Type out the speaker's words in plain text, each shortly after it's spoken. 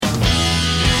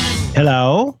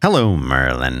Hello. Hello,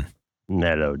 Merlin.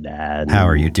 Hello, Dad. How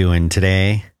are you doing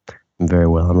today? I'm very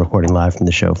well. I'm recording live from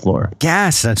the show floor.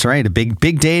 Yes, that's right. A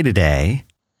big day today.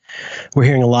 We're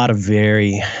hearing a lot of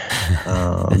very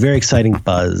exciting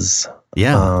buzz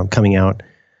coming out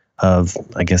of,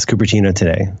 I guess, Cupertino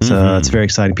today. So it's very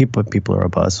exciting. People are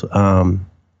abuzz.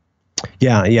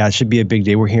 Yeah, it should be a big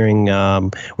day. We're hearing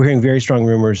very strong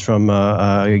rumors from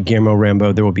Guillermo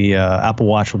Rambo. There will be Apple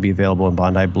Watch will be available in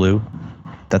Bondi Blue.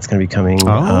 That's going to be coming in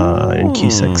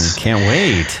Q6. Can't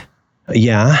wait.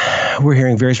 Yeah, we're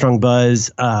hearing very strong buzz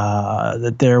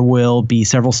that there will be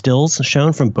several stills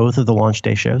shown from both of the launch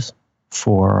day shows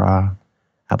for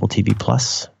Apple TV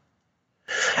Plus.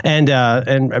 And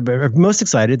most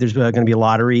excited, there's going to be a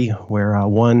lottery where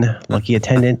one lucky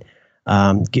attendant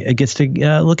gets to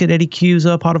look at Eddie Q's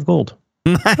pot of gold.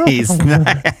 Nice.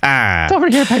 It's over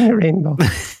here by the rainbow.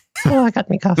 Oh, I got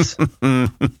me cuffs. I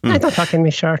don't tuck in my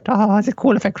shirt. Oh, is it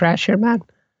cool if I crash here, man?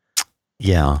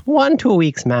 Yeah. 1-2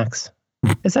 weeks max.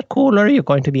 Is that cool, or are you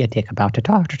going to be a dick about it?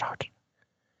 Good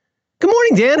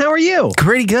morning, Dan. How are you?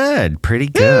 Pretty good.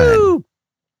 Woo!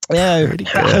 Yeah. Pretty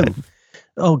good.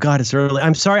 Oh God, it's early.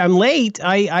 I'm sorry, I'm late. You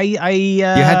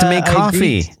had to make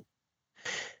coffee.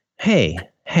 Hey.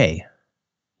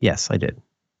 Yes, I did.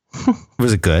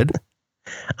 Was it good?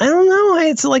 I don't know.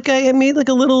 It's like I made like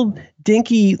a little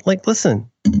dinky, listen,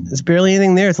 there's barely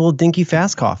anything there. It's a little dinky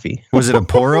fast coffee. Was it a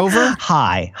pour over?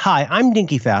 Hi. I'm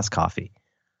Dinky Fast Coffee.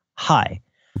 Hi.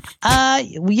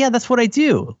 Yeah, that's what I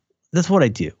do.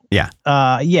 Yeah.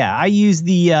 I use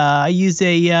what's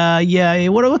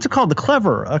it called? A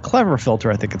clever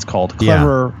filter, I think it's called.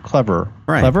 Clever.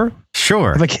 Right. Clever?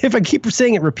 Sure. If I keep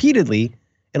saying it repeatedly,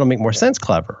 it'll make more sense.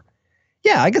 Clever.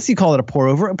 Yeah, I guess you call it a pour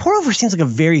over. A pour over seems like a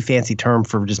very fancy term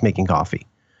for just making coffee.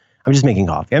 I'm just making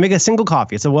coffee. I make a single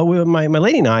coffee. So my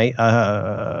lady and I,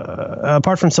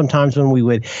 apart from sometimes when we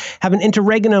would have an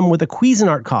interregnum with a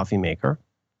Cuisinart coffee maker,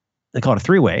 they call it a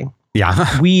three-way.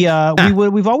 Yeah.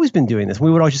 We've always been doing this.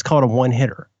 We would always just call it a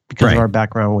one-hitter because of our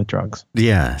background with drugs.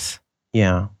 Yes.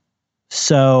 Yeah.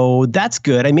 So that's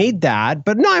good. I made that,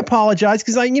 but no, I apologize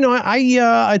because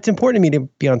it's important to me to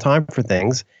be on time for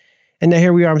things. And now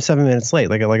here we are. I'm 7 minutes late,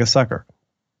 like a sucker.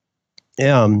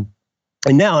 And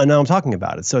now I'm talking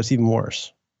about it, so it's even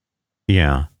worse.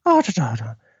 Yeah.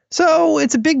 So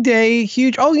it's a big day,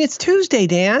 huge. Oh, it's Tuesday,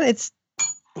 Dan. It's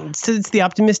the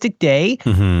optimistic day,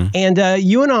 and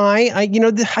you and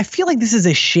I feel like this is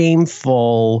a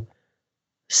shameful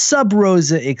sub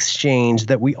rosa exchange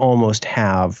that we almost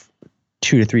have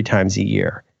 2 to 3 times a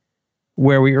year,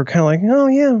 where we were kind of like, oh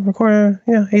yeah, record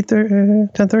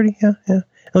 8:30, 10:30, yeah.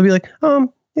 It'll be like,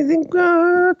 you think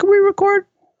could we record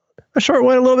a short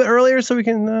one a little bit earlier so we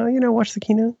can watch the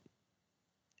keynote?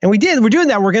 And we did. We're doing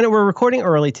that. We're recording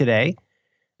early today.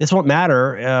 This won't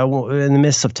matter in the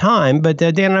midst of time, but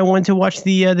Dan and I wanted to watch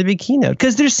the big keynote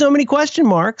because there's so many question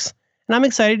marks, and I'm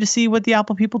excited to see what the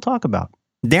Apple people talk about.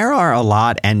 There are a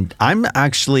lot, and I'm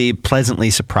actually pleasantly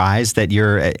surprised that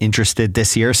you're interested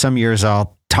this year. Some years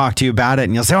I'll talk to you about it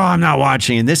and you'll say, oh, I'm not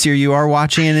watching. And this year you are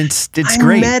watching, and it's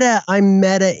great. I'm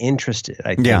meta interested,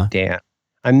 I think, Dan.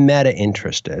 I'm meta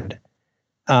interested.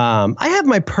 I have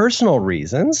my personal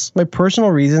reasons. My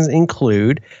personal reasons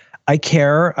include I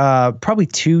care probably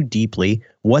too deeply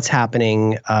what's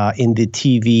happening in the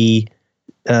TV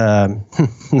the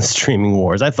streaming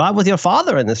wars. I fought with your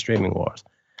father in the streaming wars.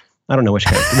 I don't know which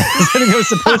character I think it was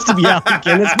supposed to be Alec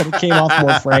Guinness, but it came off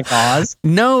more Frank Oz.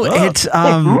 No, it's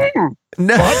no.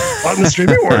 What in the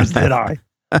streaming wars did I?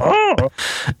 Oh,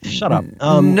 shut up.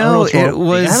 No, it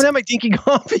was. I haven't had my dinky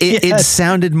coffee yet. It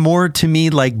sounded more to me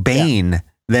like Bane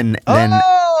than.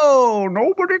 Oh,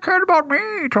 nobody cared about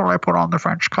me till I put on the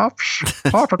French cuffs.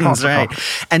 That's right.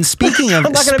 And speaking of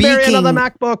I'm not going to bury another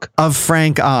MacBook of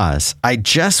Frank Oz, I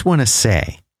just want to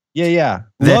say,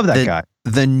 love that guy.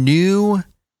 The new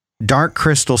Dark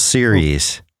Crystal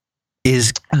series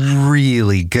is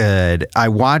really good. I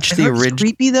watched the original.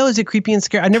 Creepy though? Is it creepy and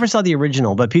scary? I never saw the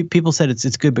original, but people said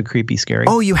it's good but creepy, scary.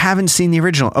 Oh, you haven't seen the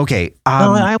original? Okay.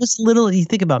 No, I was little. You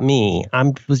think about me.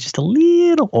 I was just a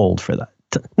little old for that.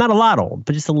 Not a lot old,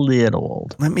 but just a little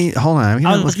old. Hold on.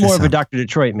 I was more of a Dr.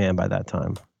 Detroit man by that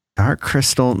time. Dark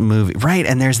Crystal movie. Right.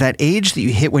 And there's that age that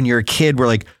you hit when you're a kid where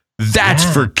like, that's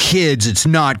for kids. It's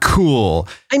not cool.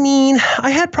 I mean,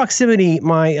 I had proximity.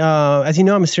 As you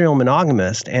know, I'm a serial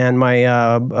monogamist, and my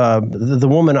the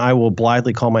woman I will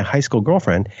blithely call my high school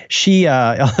girlfriend. She's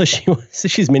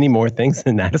many more things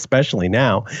than that, especially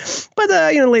now. But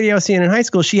the lady I was seeing in high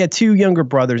school, she had 2 younger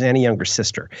brothers and a younger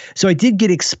sister. So I did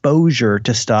get exposure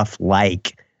to stuff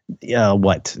like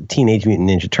Teenage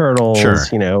Mutant Ninja Turtles.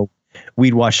 Sure.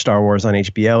 we'd watch Star Wars on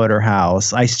HBO at her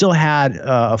house. I still had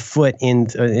a foot in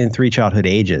Three Childhood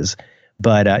Ages,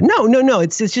 but no.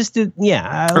 It's just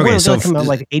yeah. Okay, so come out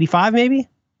like 85 maybe.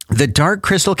 The Dark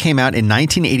Crystal came out in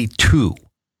 1982.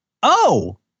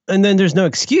 Oh, and then there's no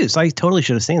excuse. I totally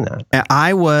should have seen that.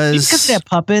 I was because they have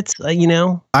puppets.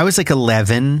 I was like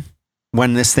 11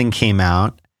 when this thing came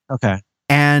out. Okay,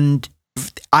 and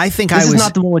I think this is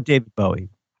not the one with David Bowie.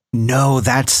 No,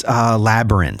 that's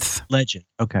Labyrinth. Legend.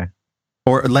 Okay.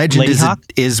 Or Legend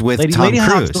is with Tom Lady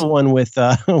Cruise. Hawk's the one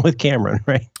with Cameron,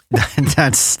 right?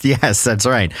 That's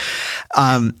right.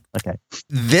 Okay.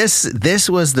 This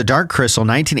was the Dark Crystal,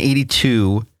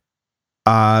 1982,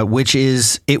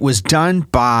 it was done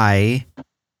by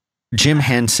Jim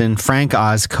Henson. Frank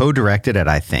Oz co-directed it,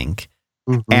 I think.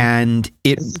 Mm-hmm. And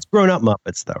it's Grown Up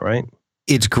Muppets, though, right?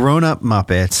 It's Grown Up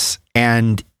Muppets,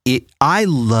 and I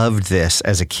loved this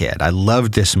as a kid. I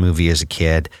loved this movie as a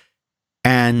kid.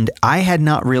 And I had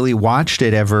not really watched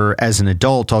it ever as an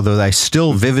adult, although I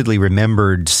still vividly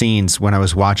remembered scenes when I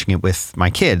was watching it with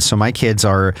my kids. So my kids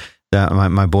are,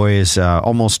 my boy is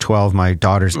almost 12, my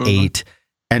daughter's 8.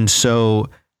 And so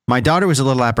my daughter was a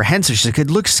little apprehensive. She's like,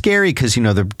 it looks scary because,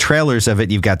 the trailers of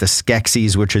it, you've got the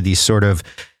Skeksis, which are these sort of,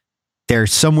 they're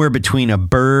somewhere between a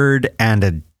bird and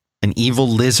an evil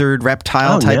lizard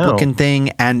reptile type looking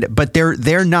thing. But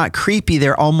they're not creepy.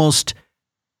 They're almost,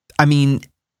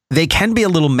 they can be a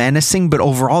little menacing, but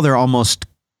overall they're almost,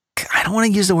 I don't want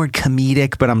to use the word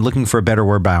comedic, but I'm looking for a better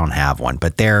word, but I don't have one.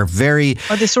 But they're very...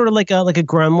 Are they sort of like a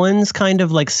Gremlins, kind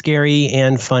of like scary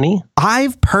and funny?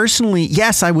 I've personally,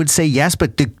 yes, I would say yes,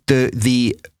 but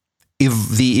the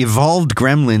evolved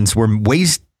Gremlins were way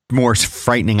more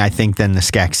frightening, I think, than the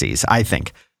Skeksis, I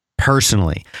think,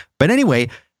 personally. But anyway...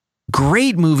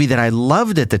 Great movie that I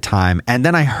loved at the time, and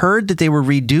then I heard that they were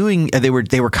redoing.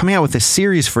 They were coming out with a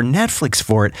series for Netflix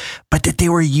for it, but that they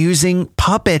were using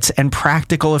puppets and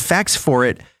practical effects for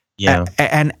it. Yeah,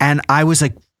 and I was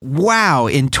like, wow!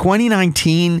 In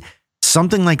 2019,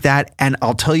 something like that. And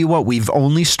I'll tell you what, we've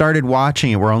only started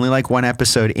watching it. We're only like one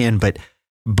episode in, but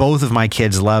both of my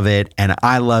kids love it, and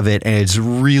I love it, and it's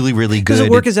really, really good. Does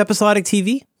it work as episodic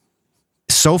TV?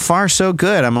 So far, so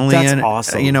good. I'm only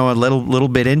awesome. A little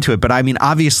bit into it, but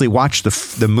obviously watch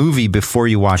the movie before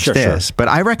you watch this. Sure. But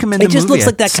I recommend. It just looks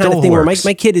like that kind of thing where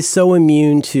my kid is so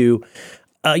immune to.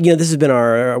 This has been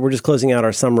we're just closing out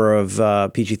our summer of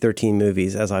PG-13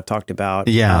 movies, as I've talked about.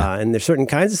 Yeah, and there's certain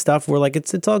kinds of stuff where like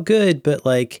it's all good, but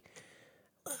like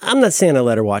I'm not saying I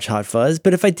let her watch Hot Fuzz,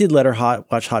 but if I did let her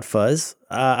watch Hot Fuzz,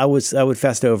 I would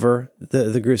fast over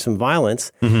the gruesome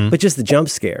violence, but just the jump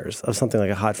scares of something like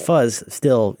a Hot Fuzz,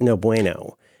 still no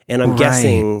bueno. And I'm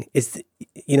guessing it's,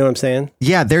 you know what I'm saying?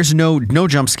 Yeah, there's no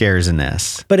jump scares in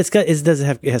this, but it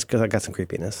has got some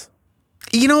creepiness.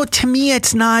 To me,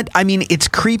 it's not. It's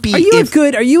creepy. Are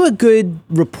you a good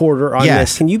reporter on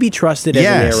this? Can you be trusted as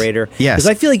a narrator? Yes. Because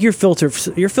I feel like your filter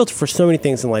for so many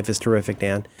things in life is terrific,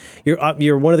 Dan.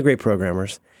 You're one of the great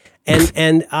programmers,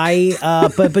 and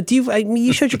but do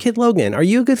you showed your kid Logan? Are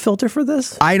you a good filter for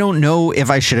this? I don't know if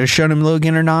I should have shown him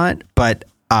Logan or not, but.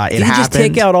 It you happened. Just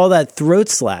take out all that throat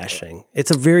slashing.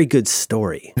 It's a very good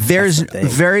story. There's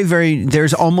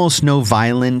there's almost no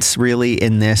violence really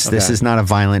in this. Okay. This is not a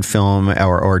violent film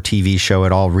or TV show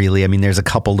at all, really. There's a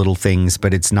couple little things,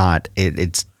 but it's not.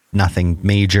 It's nothing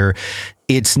major.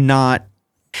 It's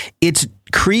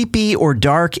creepy or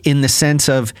dark in the sense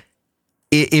of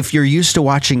if you're used to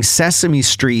watching Sesame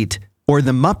Street or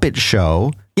The Muppet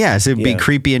Show, yes, it'd be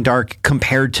creepy and dark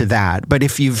compared to that. But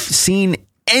if you've seen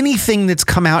anything that's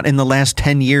come out in the last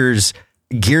 10 years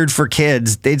geared for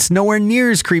kids, it's nowhere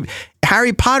near as creepy.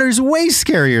 Harry Potter's way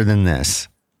scarier than this.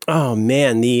 Oh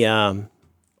man,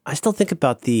 I still think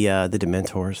about the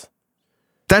Dementors.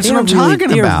 That's what I'm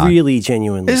talking about. They're really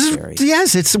genuinely scary.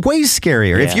 Yes, it's way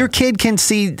scarier. Yeah. If your kid can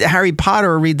see Harry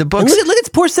Potter or read the books. And look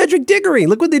at poor Cedric Diggory.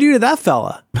 Look what they do to that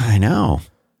fella. I know.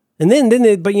 And then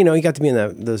he got to be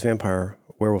in those vampire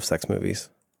werewolf sex movies.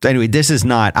 Anyway, this is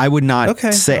not, I would not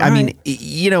say,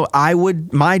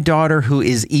 my daughter who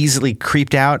is easily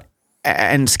creeped out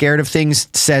and scared of things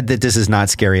said that this is not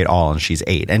scary at all. And she's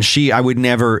 8. And I would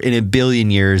never in a billion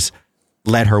years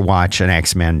let her watch an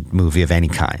X-Men movie of any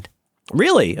kind.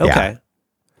 Really? Okay. Yeah.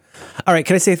 All right.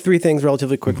 Can I say 3 things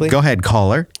relatively quickly? Go ahead,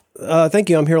 caller.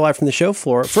 Thank you. I'm here live from the show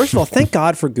floor. First of all, thank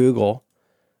God for Google.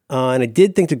 And I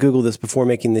did think to Google this before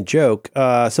making the joke.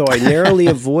 So I narrowly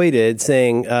avoided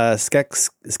saying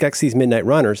Skeksis Midnight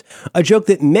Runners, a joke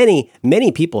that many,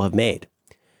 many people have made.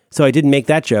 So I didn't make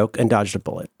that joke and dodged a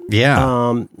bullet.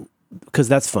 Yeah. Because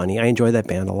that's funny. I enjoy that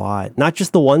band a lot. Not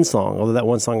just the one song, although that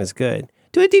one song is good.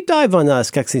 Do a deep dive on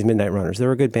Skeksis Midnight Runners.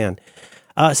 They're a good band.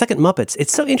 Second, Muppets.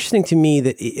 It's so interesting to me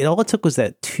that all it took was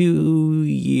that 2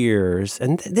 years.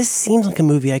 And this seems like a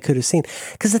movie I could have seen.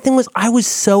 Because the thing was, I was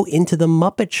so into the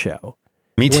Muppet Show.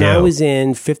 Me too. When I was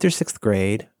in 5th or 6th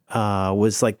grade,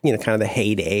 was like, kind of the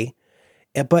heyday.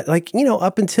 But like,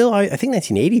 up until I think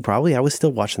 1980, probably, I was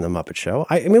still watching the Muppet Show.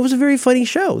 I mean, it was a very funny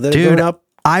show. Dude,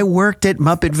 I worked at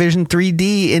Muppet Vision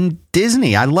 3D in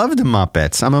Disney. I love the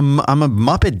Muppets. I'm a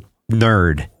Muppet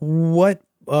nerd. What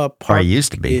park? I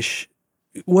used to be.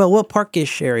 Well, what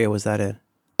park-ish area was that in?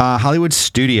 Hollywood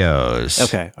Studios.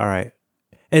 Okay, all right.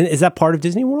 And is that part of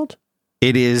Disney World?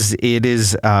 It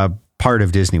is part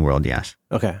of Disney World, yes.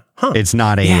 Okay. Huh. It's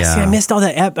not a... Yeah, see, I missed all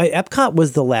that. Epcot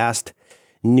was the last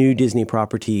new Disney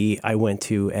property I went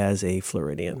to as a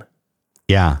Floridian.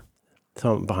 Yeah.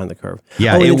 So I'm behind the curve.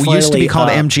 Yeah, it used to be called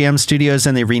MGM Studios,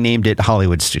 and they renamed it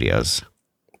Hollywood Studios.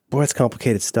 Boy, it's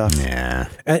complicated stuff. Yeah.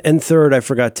 And third, I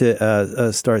forgot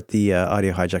to start the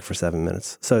audio hijack for 7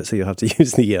 minutes. So you'll have to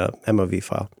use the MOV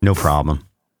file. No problem.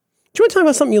 Do you want to talk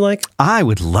about something you like? I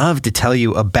would love to tell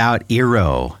you about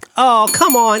Eero. Oh,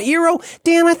 come on, Eero.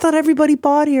 Dan, I thought everybody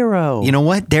bought Eero. You know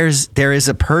what? There is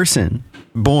a person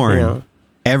born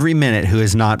every minute who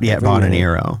has not yet bought an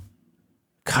Eero.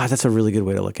 God, that's a really good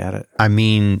way to look at it. I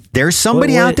mean, there's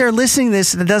somebody out there listening to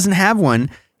this that doesn't have one.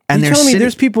 And you're telling me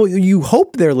there's people, you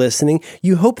hope they're listening.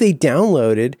 You hope they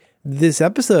downloaded this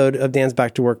episode of Dan's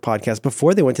Back to Work podcast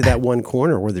before they went to that one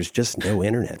corner where there's just no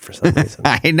internet for some reason.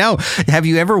 I know. Have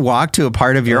you ever walked to a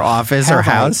part of your office or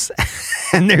house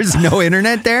and there's no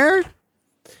internet there?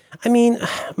 I mean,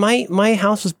 my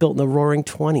house was built in the roaring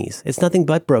 20s. It's nothing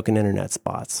but broken internet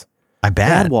spots. I bet.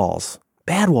 Bad walls.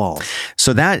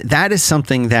 So that is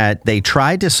something that they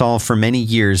tried to solve for many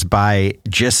years by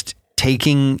just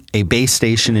taking a base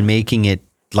station and making it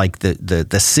like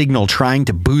the signal, trying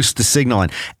to boost the signal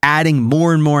and adding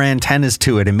more and more antennas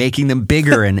to it and making them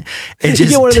bigger. And it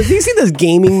just, you see those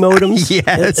gaming modems?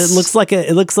 Yes. It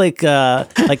looks like a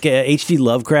H.G.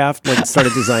 Lovecraft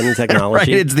started designing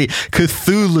technology. Right, it's the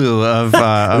Cthulhu of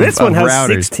this one has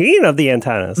routers. 16 of the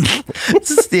antennas.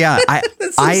 Yeah,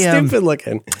 stupid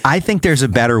looking. I think there's a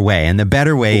better way, and the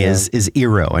better way is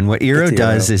Eero. And what Eero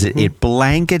does is it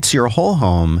blankets your whole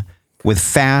home with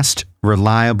fast,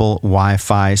 reliable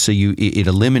Wi-Fi. So it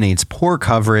eliminates poor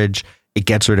coverage. It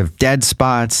gets rid of dead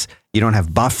spots. You don't have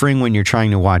buffering when you're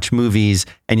trying to watch movies,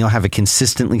 and you'll have a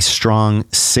consistently strong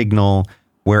signal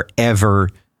wherever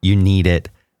you need it.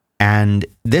 And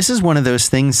this is one of those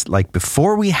things, like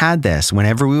before we had this,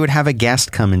 whenever we would have a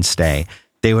guest come and stay,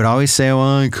 they would always say,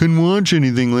 well, I couldn't watch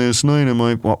anything last night. I'm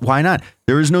like, well, why not?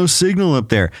 There was no signal up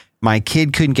there. My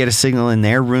kid couldn't get a signal in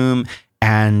their room.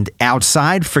 And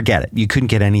outside, forget it. You couldn't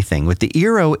get anything. With the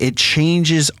Eero, it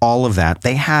changes all of that.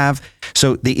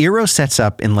 So the Eero sets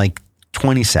up in like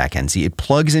 20 seconds. It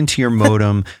plugs into your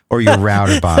modem or your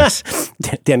router box.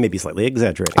 Dan may be slightly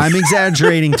exaggerating. I'm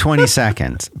exaggerating 20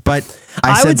 seconds, but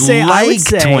I would say 20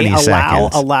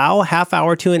 seconds. Allow half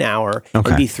hour to an hour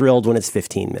and be thrilled when it's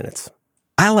 15 minutes.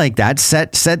 I like that.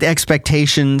 Set the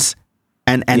expectations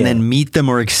and then meet them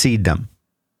or exceed them.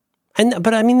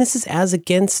 But I mean, this is as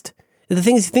against... The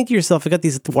thing is, you think to yourself, I got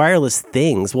these wireless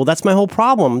things. Well, that's my whole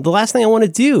problem. The last thing I want to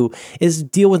do is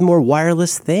deal with more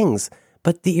wireless things.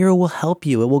 But the Eero will help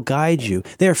you. It will guide you.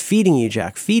 They're feeding you,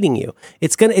 Jack, feeding you.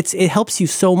 It helps you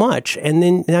so much. And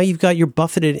then now you're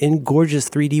buffeted in gorgeous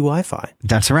 3D Wi-Fi.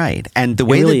 That's right. And the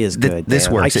way it really is good, this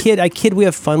works. I kid, we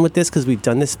have fun with this because we've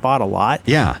done this spot a lot.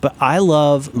 Yeah. But I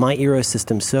love my Eero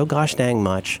system so gosh dang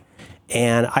much.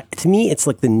 And to me, it's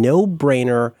like the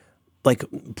no-brainer, like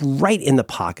right in the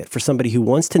pocket for somebody who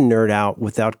wants to nerd out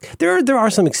without... There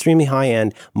are some extremely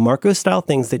high-end Marco-style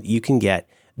things that you can get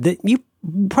that you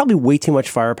probably way too much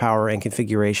firepower and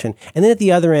configuration. And then at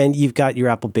the other end, you've got your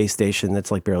Apple base station that's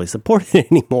like barely supported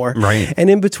anymore. Right. And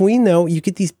in between, though, you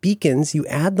get these beacons, you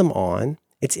add them on,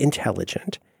 it's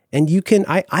intelligent, and you can...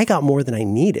 I got more than I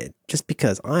needed just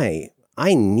because I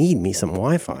need me some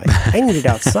Wi-Fi. I need it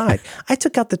outside. I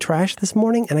took out the trash this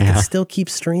morning and I can still keep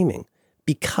streaming.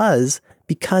 Because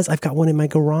I've got one in my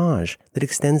garage that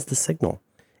extends the signal.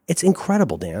 It's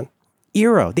incredible, Dan.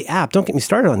 Eero, the app. Don't get me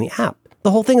started on the app.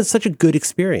 The whole thing is such a good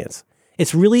experience.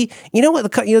 It's really, you know what?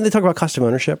 They talk about custom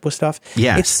ownership with stuff.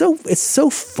 Yeah, it's so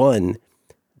fun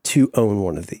to own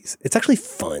one of these. It's actually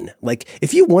fun. Like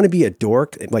if you want to be a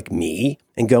dork like me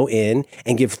and go in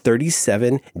and give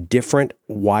 37 different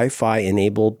Wi-Fi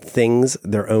enabled things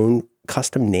their own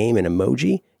custom name and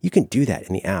emoji, you can do that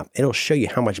in the app. It'll show you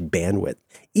how much bandwidth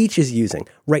each is using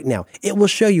right now. It will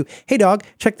show you, hey dog,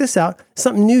 check this out.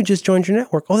 Something new just joined your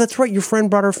network. Oh, that's right. Your friend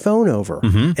brought her phone over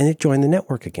and it joined the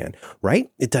network again, right?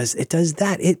 It does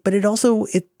that. But it also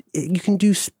You can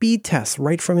do speed tests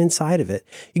right from inside of it.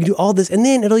 You can do all this, and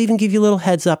then it'll even give you a little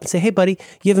heads up and say, hey, buddy,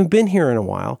 you haven't been here in a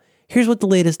while. Here's what the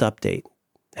latest update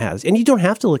has. And you don't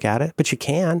have to look at it, but you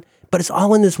can. But it's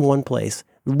all in this one place.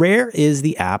 Rare is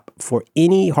the app for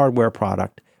any hardware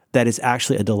product that is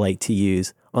actually a delight to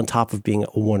use on top of being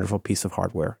a wonderful piece of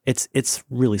hardware. It's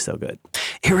really so good.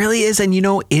 It really is. And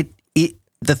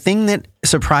the thing that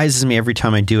surprises me every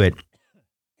time I do it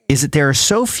is that there are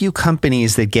so few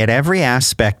companies that get every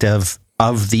aspect of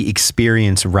the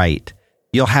experience right.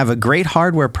 You'll have a great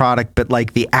hardware product, but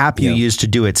like the app you use to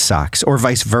do it sucks, or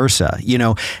vice versa,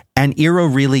 and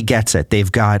Eero really gets it.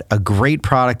 They've got a great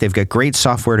product. They've got great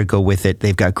software to go with it.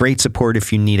 They've got great support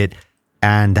if you need it.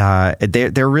 And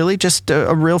they're really just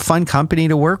a real fun company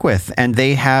to work with. And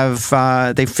they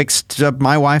fixed up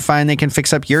my Wi-Fi, and they can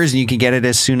fix up yours, and you can get it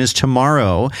as soon as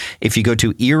tomorrow if you go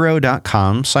to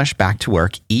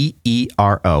Eero.com/back-to-work,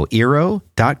 EERO,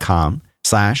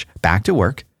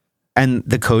 Eero.com/back-to-work. And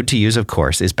the code to use, of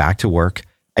course, is back to work,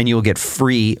 and you will get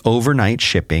free overnight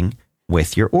shipping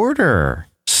with your order.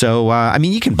 So,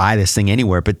 you can buy this thing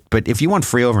anywhere, but if you want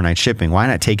free overnight shipping, why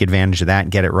not take advantage of that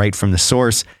and get it right from the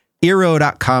source?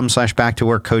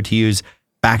 Eero.com/back-to-work, code to use,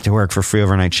 back to work for free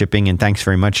overnight shipping. And thanks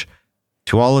very much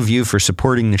to all of you for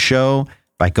supporting the show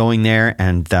by going there.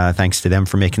 And thanks to them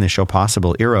for making the show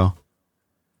possible. Eero.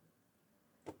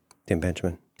 Dan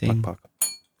Benjamin. Puck.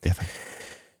 Yeah,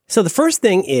 so the first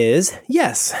thing is,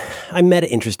 yes, I'm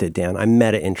meta-interested, Dan. I'm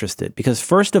meta-interested because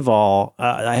first of all,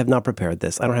 I have not prepared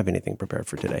this. I don't have anything prepared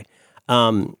for today.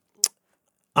 I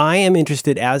am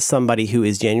interested as somebody who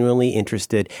is genuinely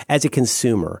interested as a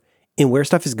consumer in where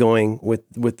stuff is going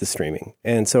with the streaming.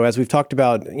 And so as we've talked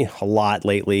about a lot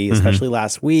lately, especially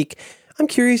last week, I'm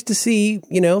curious to see,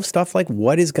 stuff like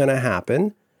what is going to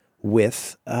happen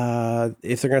with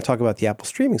if they're going to talk about the Apple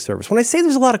streaming service. When I say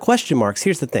there's a lot of question marks,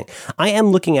 here's the thing. I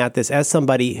am looking at this as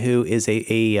somebody who is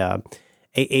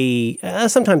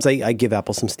sometimes I give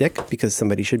Apple some stick because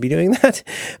somebody should be doing that,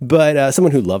 but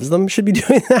someone who loves them should be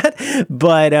doing that.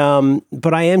 But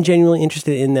I am genuinely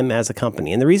interested in them as a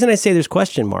company. And the reason I say there's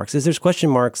question marks is there's question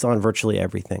marks on virtually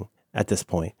everything at this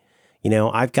point.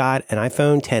 I've got an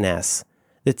iPhone XS.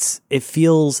 It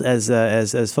feels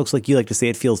as folks like you like to say,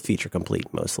 it feels feature complete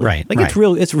mostly. Right. It's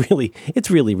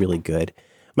really, really good.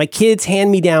 My kids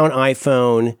hand me down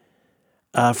iPhone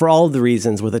for all of the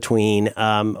reasons with a tween.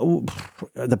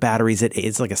 The batteries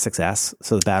it's like a 6S,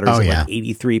 so the batteries are like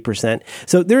 83%.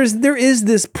 So there is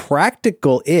this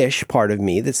practical-ish part of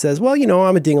me that says, well,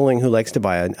 I'm a dingling who likes to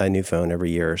buy a new phone every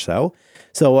year or so.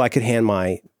 So I could hand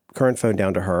my current phone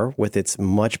down to her with its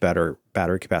much better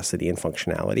battery capacity and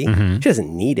functionality. She doesn't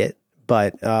need it,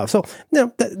 but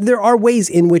there are ways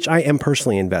in which I am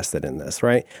personally invested in this,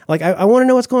 right? Like I want to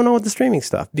know what's going on with the streaming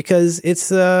stuff because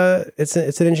it's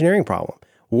an engineering problem.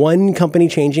 One company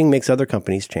changing makes other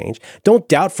companies change. Don't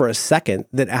doubt for a second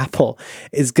that Apple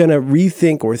is going to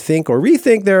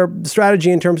rethink their strategy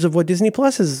in terms of what Disney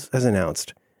Plus has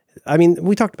announced. I mean,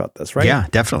 we talked about this, right? Yeah,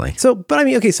 definitely. So, but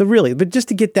just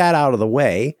to get that out of the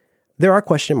way, there are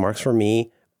question marks for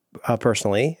me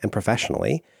personally and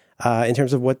professionally in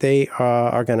terms of what they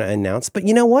are going to announce. But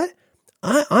you know what?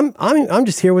 I'm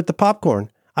just here with the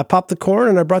popcorn. I popped the corn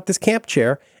and I brought this camp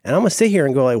chair, and I'm going to sit here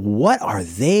and go like, what are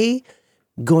they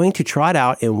going to trot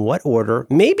out in what order?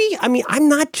 Maybe, I'm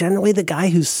not generally the guy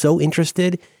who's so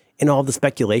interested in all the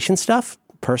speculation stuff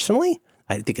personally.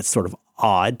 I think it's sort of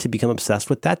odd to become obsessed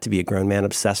with that, to be a grown man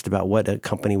obsessed about what a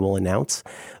company will announce.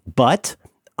 But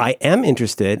I am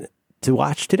interested to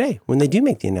watch today when they do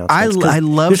make the announcement. I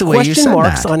love the way you said that. There's question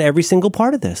marks on every single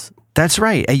part of this. That's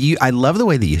right. I love the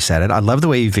way that you said it. I love the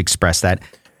way you've expressed that.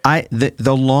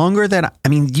 The longer that,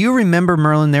 you remember,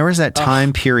 Merlin, there was that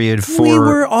time period for... We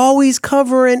were always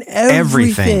covering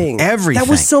everything. That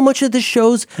was so much of the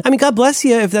shows. God bless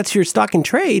you if that's your stock and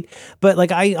trade, but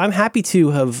I'm happy to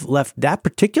have left that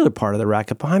particular part of the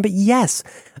racket behind. But yes,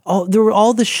 there were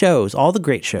all the shows, all the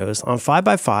great shows on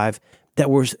 5x5 that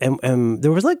were,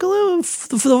 there was like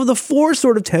the four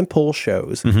sort of tentpole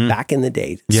shows back in the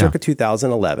day, circa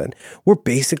 2011, were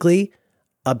basically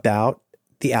about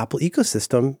the Apple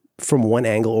ecosystem from one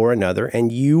angle or another,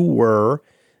 and you were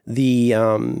the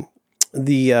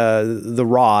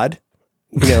rod,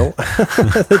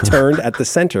 that turned at the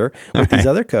center with these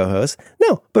other co-hosts.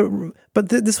 No, but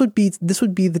this would be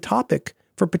the topic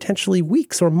for potentially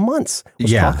weeks or months.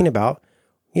 Talking about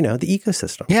the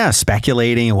ecosystem. Yeah,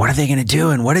 speculating. What are they going to do?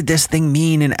 And what did this thing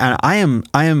mean? And I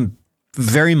am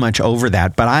very much over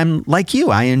that. But I'm like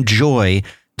you. I enjoy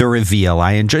the reveal.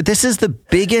 This is the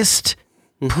biggest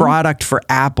product for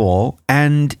Apple,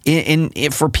 and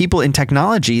for people in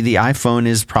technology, the iPhone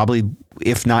is probably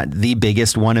if not the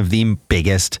biggest, one of the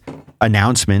biggest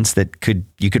announcements that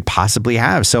you could possibly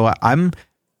have. So I'm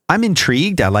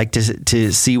intrigued. I like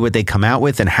to see what they come out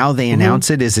with, and how they announce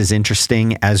it is as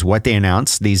interesting as what they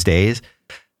announce these days.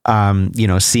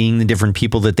 Seeing the different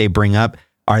people that they bring up.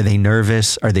 Are they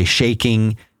nervous? Are they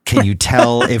shaking? Can you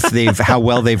tell if how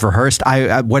well they've rehearsed?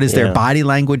 What does their body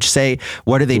language say?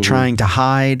 What are they trying to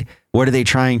hide? What are they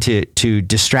trying to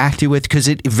distract you with? Because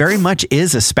it very much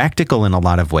is a spectacle in a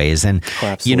lot of ways. And,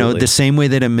 the same way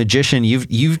that a magician,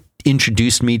 you've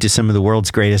introduced me to some of the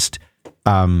world's greatest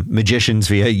magicians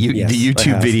via the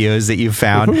YouTube videos that you've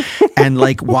found. And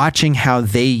like watching how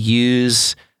they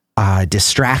use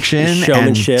distraction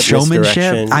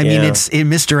showmanship. I mean, it's in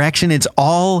misdirection. It's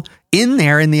all in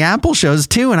there in the Apple shows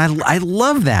too. And I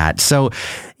love that. So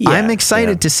I'm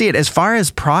excited to see it. As far as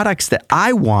products that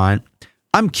I want,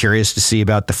 I'm curious to see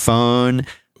about the phone.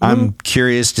 I'm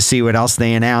curious to see what else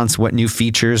they announce, what new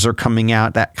features are coming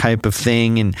out, that type of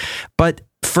thing. But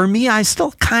for me, I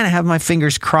still kind of have my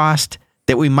fingers crossed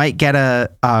that we might get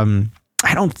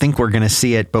I don't think we're going to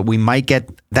see it, but we might get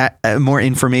that more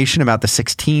information about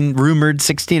the rumored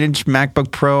 16-inch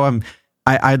MacBook Pro.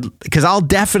 Because I'll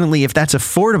definitely, if that's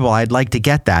affordable, I'd like to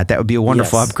get that. That would be a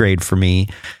wonderful upgrade for me.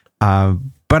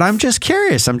 But I'm just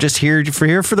curious. I'm just here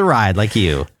for the ride, like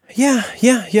you. Yeah.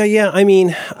 I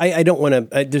mean, I don't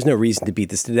want to. There's no reason to beat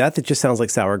this to death. It just sounds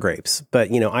like sour grapes. But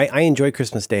I enjoy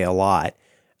Christmas Day a lot.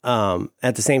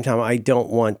 At the same time, I don't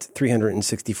want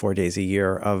 364 days a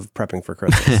year of prepping for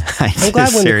Christmas. I'm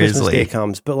glad when the Christmas Day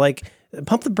comes, but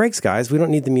pump the brakes, guys. We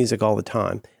don't need the music all the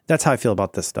time. That's how I feel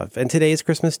about this stuff. And today is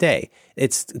Christmas Day.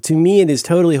 To me, it is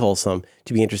totally wholesome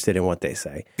to be interested in what they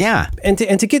say. Yeah. And to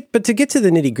get to the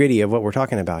nitty gritty of what we're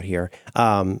talking about here.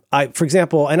 For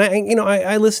example,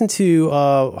 I listen to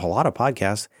a lot of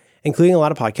podcasts, including a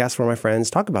lot of podcasts where my friends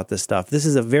talk about this stuff. This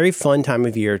is a very fun time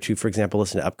of year to, for example,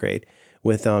 listen to Upgrade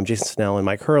with Jason Snell and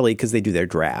Mike Hurley, because they do their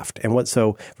draft. And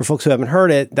so for folks who haven't heard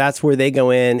it, that's where they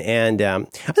go in and I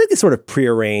think they sort of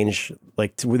prearrange,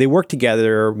 they work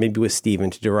together, maybe with Steven,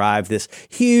 to derive this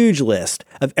huge list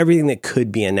of everything that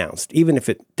could be announced, even if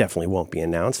it definitely won't be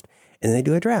announced. And they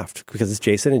do a draft because it's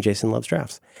Jason, and Jason loves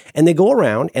drafts. And they go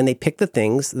around and they pick the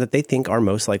things that they think are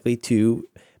most likely to,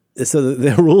 so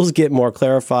the rules get more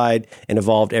clarified and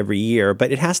evolved every year,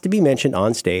 but it has to be mentioned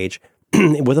on stage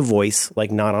with a voice,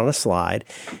 not on a slide.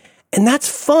 And that's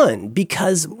fun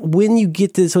because when you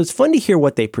get to, so it's fun to hear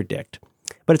what they predict,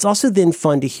 but it's also then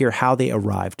fun to hear how they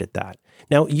arrived at that.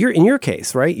 Now, in your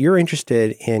case, right? You're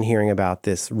interested in hearing about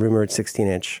this rumored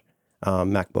 16-inch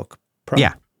MacBook Pro.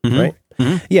 Yeah. Mm-hmm. Right?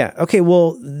 Mm-hmm. Yeah. Okay.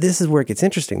 Well, this is where it gets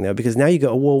interesting though, because now you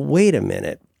go, well, wait a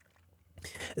minute.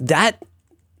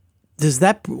 There's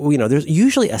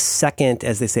usually a second,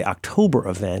 as they say, October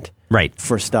event, right,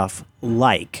 for stuff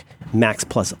like Macs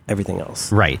plus everything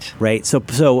else, right.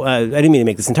 So I didn't mean to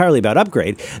make this entirely about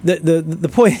Upgrade. The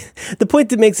point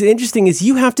that makes it interesting is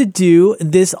you have to do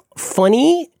this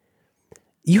funny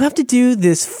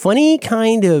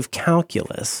kind of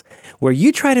calculus where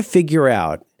you try to figure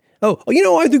out,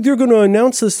 I think they're going to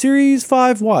announce a Series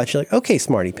 5 watch. You're like, okay,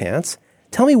 smarty pants,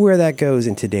 tell me where that goes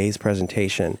in today's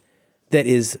presentation. That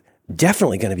is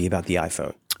definitely going to be about the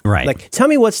iPhone. Right. Tell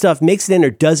me what stuff makes it in or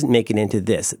doesn't make it into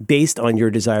this based on your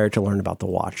desire to learn about the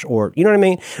watch, or, you know what I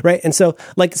mean? Right. And so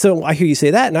I hear you say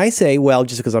that, and I say, well,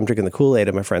 just because I'm drinking the Kool-Aid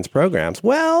of my friends' programs,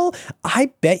 well,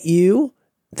 I bet you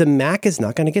the Mac is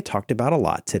not going to get talked about a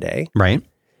lot today. Right.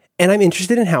 And I'm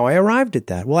interested in how I arrived at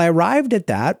that. Well, I arrived at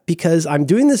that because I'm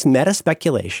doing this meta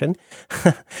speculation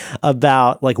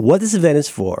about what this event is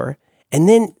for. And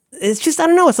then it's just, I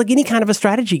don't know, it's like any kind of a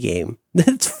strategy game.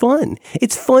 It's fun.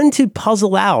 It's fun to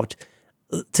puzzle out,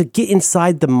 to get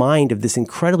inside the mind of this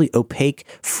incredibly opaque,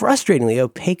 frustratingly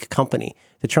opaque company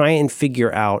to try and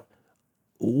figure out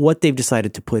what they've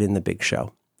decided to put in the big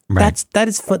show. Right. That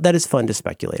is fun to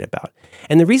speculate about.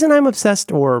 And the reason I'm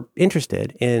obsessed or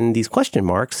interested in these question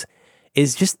marks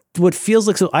is just what feels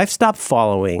like, so I've stopped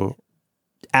following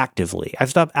actively. I've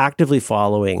stopped actively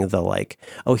following the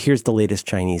here's the latest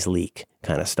Chinese leak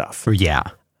kind of stuff. Yeah.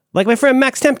 Like my friend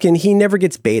Max Temkin, he never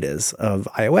gets betas of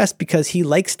iOS because he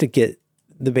likes to get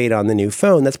the beta on the new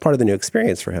phone. That's part of the new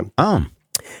experience for him.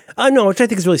 No, which I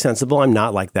think is really sensible. I'm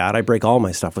not like that. I break all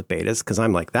my stuff with betas because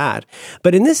I'm like that.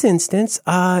 But in this instance,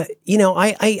 I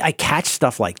catch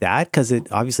stuff like that because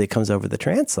it obviously comes over the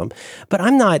transom. But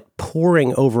I'm not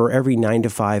poring over every 9 to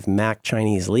 5 Mac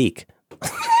Chinese leak.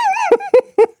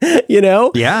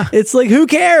 Yeah. It's like, who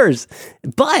cares?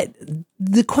 But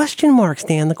the question marks,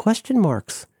 Dan, the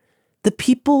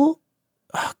people,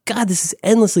 oh God, this is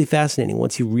endlessly fascinating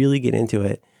once you really get into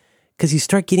it. because you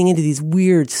start getting into these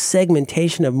weird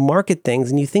segmentation of market things,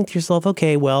 and you think to yourself,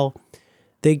 okay, well,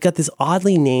 they got this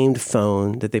oddly named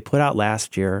phone that they put out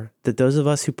last year that those of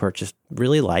us who purchased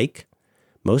really like.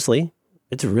 Mostly,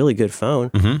 it's a really good phone.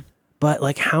 Mm-hmm. But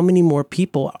like, how many more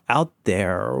people out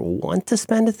there want to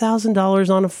spend $1,000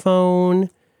 on a phone?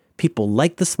 People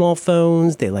like the small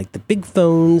phones. They like the big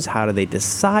phones. How do they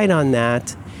decide on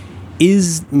that?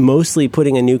 Is mostly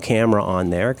putting a new camera on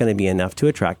there going to be enough to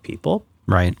attract people?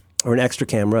 Right. Or an extra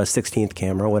camera, a 16th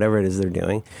camera, whatever it is they're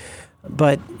doing.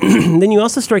 But then you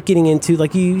also start getting into,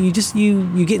 like, you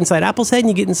get inside Apple's head and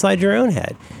you get inside your own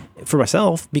head. For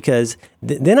myself, because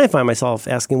then I find myself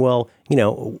asking, well,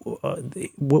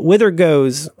 whither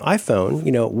goes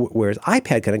iPhone? Where's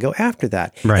iPad going to go after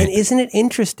that? Right. And isn't it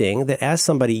interesting that as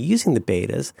somebody using the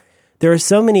betas, there are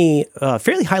so many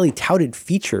fairly highly touted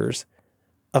features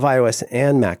of iOS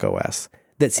and macOS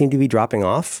that seem to be dropping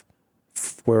off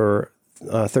for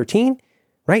 13,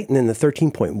 right? And then the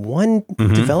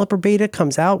 13.1 developer beta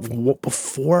comes out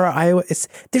before iOS.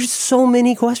 There's so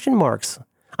many question marks.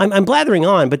 I'm blathering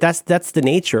on, but that's the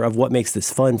nature of what makes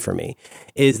this fun for me,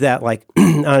 is that, like,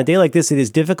 on a day like this, it is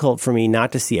difficult for me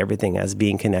not to see everything as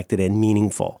being connected and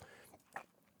meaningful.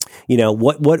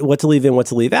 What to leave in, what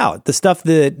to leave out. The stuff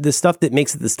that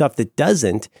makes it the stuff that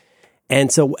doesn't.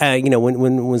 And so,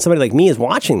 when somebody like me is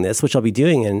watching this, which I'll be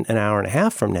doing in an hour and a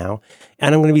half from now,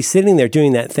 and I'm going to be sitting there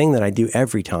doing that thing that I do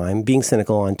every time, being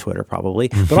cynical on Twitter probably,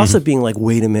 but also being like,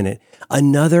 wait a minute,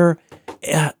 another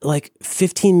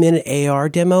 15-minute AR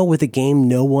demo with a game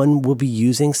no one will be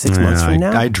using 6 months from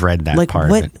now. I dread that part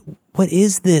of it. What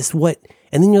is this? And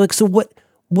then you're like, so what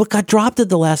got dropped at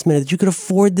the last minute that you could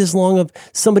afford this long of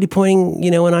somebody pointing,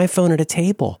 an iPhone at a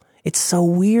table? It's so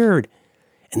weird.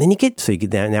 And then you get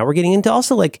that. Now we're getting into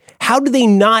also, like, how do they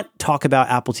not talk about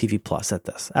Apple TV Plus at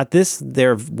this? At this,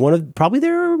 they're one of probably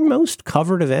their most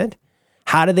covered event.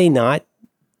 How do they not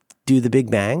do the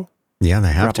big bang? Yeah,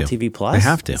 they have Apple to. TV Plus. They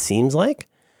have to. It seems like.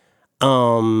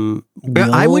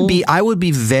 I would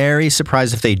be very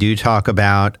surprised if they do talk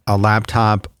about a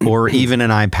laptop or even an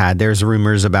iPad. There's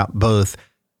rumors about both.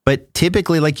 But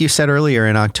typically, like you said earlier,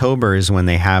 in October is when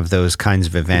they have those kinds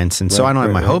of events. And so I don't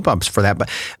have my hopes up for that, but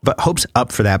hopes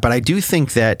up for that. But I do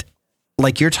think that,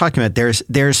 like you're talking about,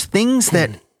 there's things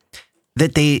that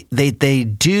they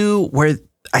do where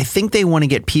I think they want to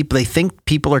get people, they think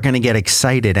people are going to get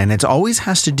excited, and it always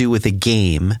has to do with a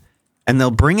game. And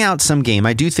they'll bring out some game.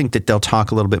 I do think that they'll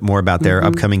talk a little bit more about their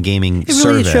upcoming gaming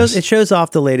service. It shows off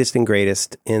the latest and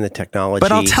greatest in the technology.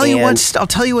 But I'll tell you what's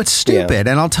stupid,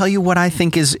 and I'll tell you what I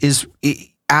think is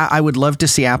I would love to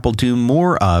see Apple do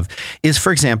more of is,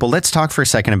 for example, let's talk for a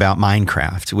second about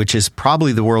Minecraft, which is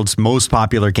probably the world's most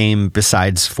popular game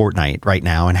besides Fortnite right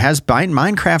now, and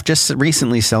Minecraft just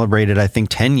recently celebrated, I think,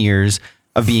 10 years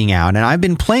of being out, and I've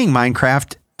been playing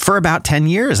Minecraft for about 10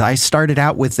 years. I started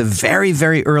out with the very,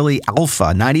 very early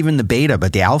alpha, not even the beta,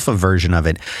 but the alpha version of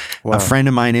it. Wow. A friend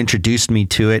of mine introduced me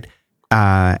to it.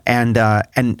 And I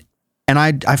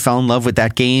fell in love with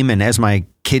that game. And as my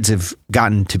kids have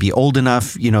gotten to be old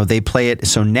enough, they play it.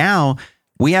 So now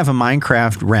we have a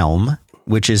Minecraft realm,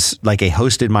 which is like a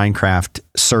hosted Minecraft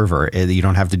server. You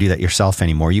don't have to do that yourself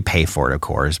anymore. You pay for it, of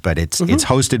course, but it's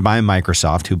hosted by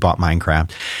Microsoft, who bought Minecraft.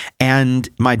 And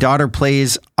my daughter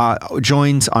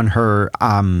joins on her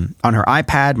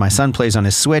iPad. My son plays on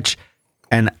his Switch,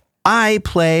 and I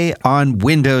play on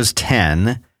Windows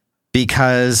 10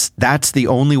 because that's the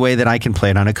only way that I can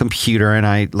play it on a computer. And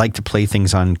I like to play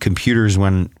things on computers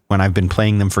when I've been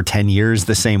playing them for 10 years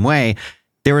the same way.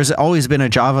 There has always been a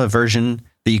Java version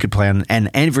that you could play on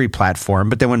every platform.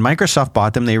 But then when Microsoft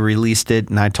bought them, they released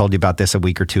it, and I told you about this a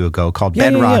week or two ago, called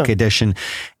Bedrock Edition.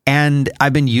 And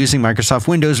I've been using Microsoft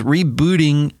Windows,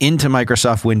 rebooting into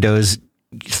Microsoft Windows,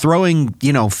 throwing,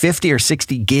 50 or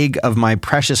 60 gig of my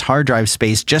precious hard drive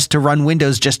space just to run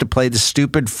Windows, just to play the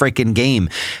stupid freaking game.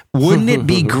 Wouldn't it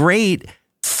be great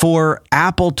for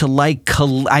Apple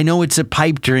to I know it's a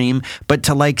pipe dream, but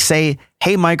to say,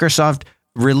 hey, Microsoft,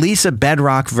 release a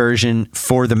Bedrock version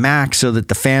for the Mac so that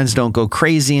the fans don't go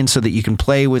crazy and so that you can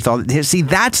play with all. See,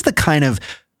 that's the kind of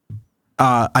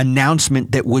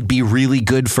announcement that would be really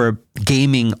good for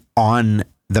gaming on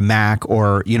the Mac,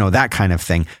 or, that kind of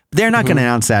thing. They're not going to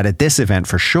announce that at this event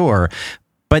for sure,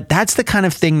 but that's the kind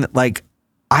of thing that,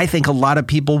 I think a lot of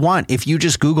people want. If you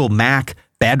just Google Mac,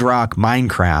 Bedrock,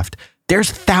 Minecraft,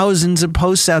 there's thousands of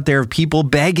posts out there of people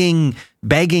begging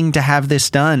to have this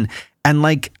done. And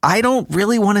I don't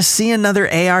really want to see another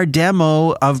AR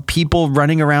demo of people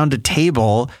running around a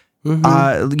table.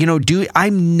 I am never going to do that.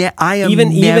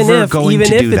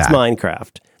 Even if it's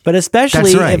Minecraft, But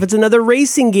especially if it's another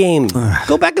racing game,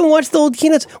 go back and watch the old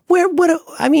keynotes. Where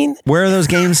are those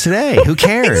games today? Who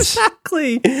cares?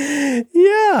 Exactly.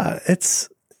 Yeah,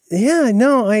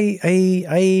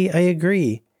 I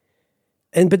agree.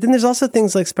 But then there's also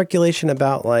things like speculation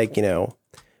about like, again,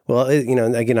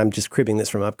 I'm just cribbing this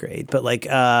from Upgrade, but like,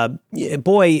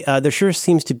 there sure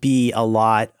seems to be a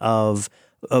lot of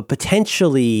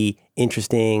potentially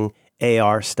interesting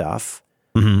AR stuff.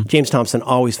 Mm-hmm. James Thompson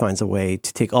always finds a way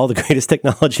to take all the greatest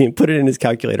technology and put it in his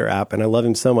calculator app, and I love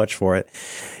him so much for it.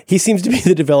 He seems to be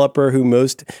the developer who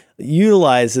most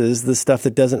utilizes the stuff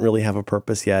that doesn't really have a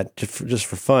purpose yet. Just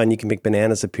for fun, you can make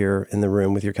bananas appear in the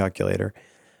room with your calculator.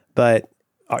 But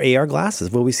AR glasses,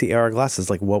 will we see AR glasses?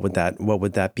 Like, what would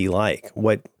that be like?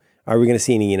 What are we going to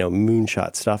see any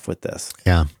moonshot stuff with this?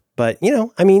 Yeah. But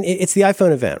it's the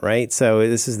iPhone event, right? So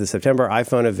this is the September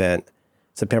iPhone event,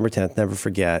 September 10th. Never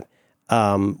forget.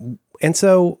 And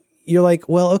so you're like,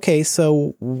 well, okay,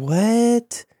 so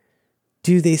what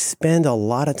do they spend a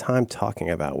lot of time talking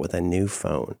about with a new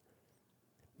phone?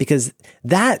 Because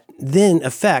that then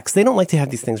affects, they don't like to have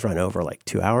these things run over like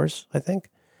 2 hours, I think.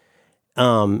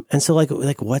 And so like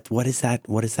what is that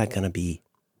going to be?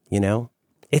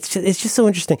 It's just so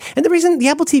interesting. And the reason the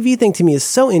Apple TV thing to me is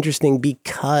so interesting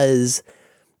because,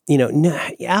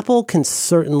 Apple can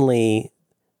certainly,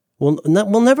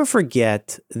 we'll never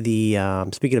forget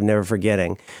speaking of never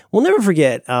forgetting, we'll never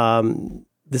forget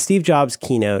the Steve Jobs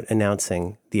keynote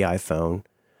announcing the iPhone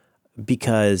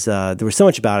because there was so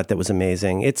much about it that was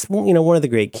amazing. It's, one of the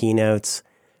great keynotes,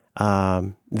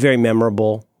 very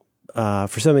memorable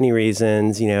for so many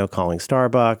reasons, calling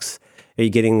Starbucks. Are you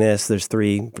getting this? There's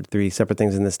three separate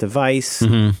things in this device.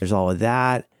 Mm-hmm. There's all of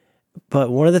that.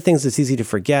 But one of the things that's easy to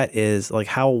forget is like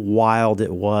how wild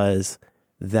it was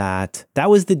that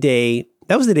was the day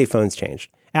phones changed.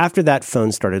 After that,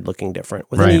 phones started looking different.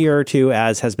 Within a year or two,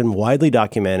 as has been widely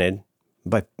documented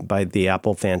by the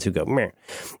Apple fans who go, meh.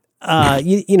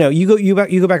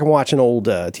 You go back and watch an old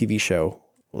TV show.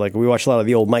 Like we watch a lot of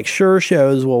the old Mike Schur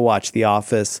shows. We'll watch The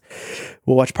Office.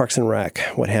 We'll watch Parks and Rec,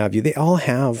 what have you. They all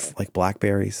have like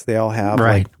Blackberries. They all have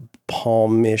like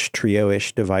Palm-ish,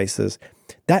 Trio-ish devices.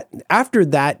 That after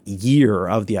that year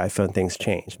of the iPhone, things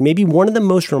changed. Maybe one of the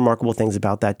most remarkable things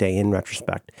about that day in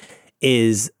retrospect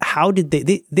is how did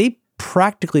they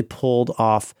practically pulled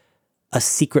off a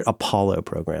secret Apollo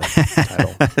program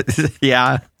title.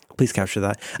 Yeah. Please capture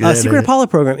that. Secret Apollo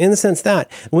program in the sense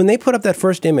that when they put up that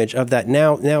first image of that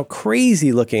now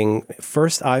crazy looking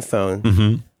first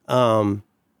iPhone,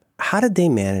 how did they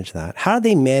manage that? How did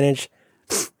they manage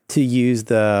to use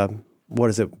what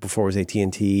is it before it was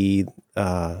AT&T,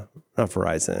 not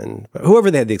Verizon, but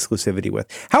whoever they had the exclusivity with?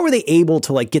 How were they able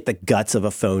to like get the guts of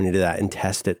a phone into that and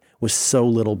test it with so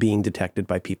little being detected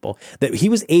by people that he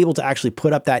was able to actually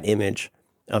put up that image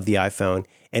of the iPhone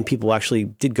and people actually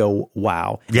did go,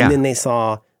 wow. Yeah. And then they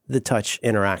saw the touch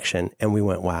interaction and we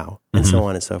went, wow, and so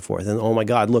on and so forth. And oh my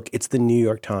God, look, it's the New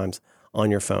York Times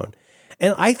on your phone.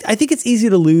 And I think it's easy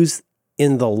to lose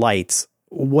in the lights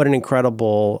what an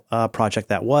incredible project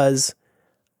that was.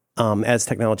 As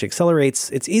technology accelerates,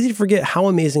 it's easy to forget how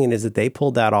amazing it is that they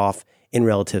pulled that off in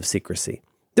relative secrecy.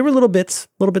 There were little bits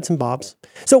and bobs.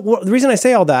 So the reason I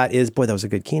say all that is, boy, that was a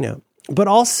good keynote. But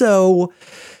also,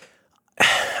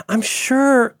 I'm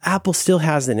sure Apple still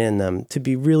has it in them to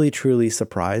be really, truly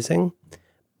surprising.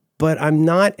 But I'm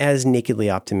not as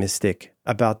nakedly optimistic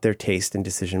about their taste and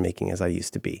decision-making as I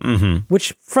used to be,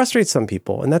 which frustrates some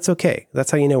people. And that's okay.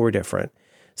 That's how you know we're different.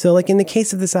 So like in the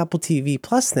case of this Apple TV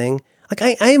Plus thing, like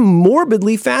I am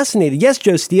morbidly fascinated. Yes,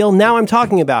 Joe Steele, now I'm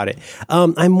talking about it.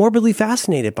 I'm morbidly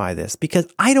fascinated by this because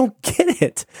I don't get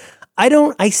it.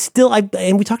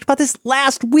 And we talked about this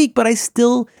last week, but I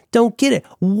still don't get it.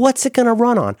 What's it going to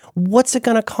run on? What's it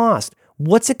going to cost?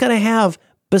 What's it going to have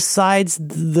besides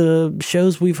the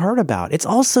shows we've heard about? It's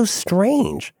all so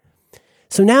strange.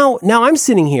 So now I'm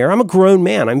sitting here, I'm a grown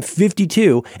man, I'm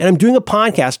 52, and I'm doing a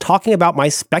podcast talking about my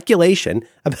speculation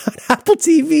about Apple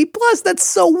TV Plus. That's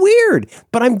so weird,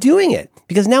 but I'm doing it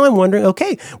because now I'm wondering,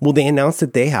 okay, will they announce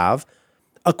that they have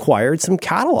acquired some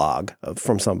catalog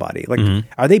from somebody? Like,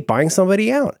 are they buying somebody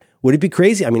out? Would it be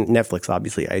crazy? I mean, Netflix,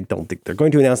 obviously, I don't think they're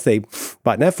going to announce they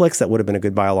bought Netflix. That would have been a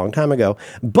good buy a long time ago.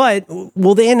 But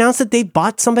will they announce that they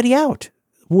bought somebody out?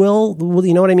 Will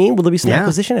you know what I mean? Will there be some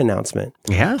acquisition announcement?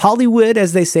 Yeah. Hollywood,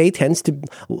 as they say, tends to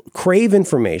crave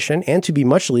information and to be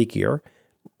much leakier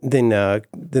than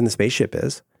the spaceship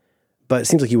is. But it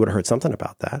seems like you would have heard something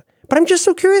about that. But I'm just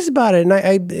so curious about it. And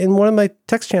I in one of my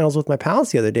text channels with my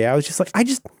pals the other day, I was just like,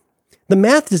 the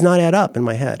math does not add up in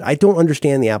my head. I don't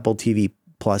understand the Apple TV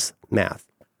Plus math.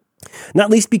 Not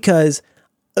least because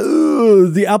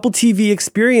the Apple TV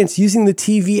experience using the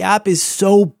TV app is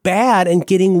so bad and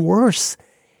getting worse.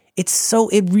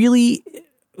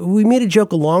 We made a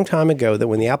joke a long time ago that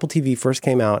when the Apple TV first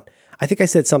came out, I think I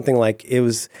said something like it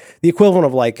was the equivalent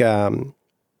of like, I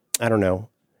don't know.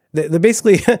 They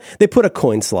basically, they put a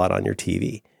coin slot on your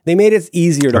TV. They made it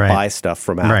easier to buy stuff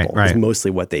from Apple. Right. Is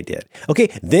mostly what they did. Okay,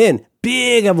 then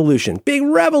big evolution, big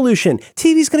revolution.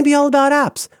 TV's going to be all about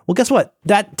apps. Well, guess what?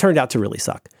 That turned out to really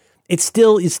suck. It's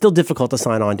still difficult to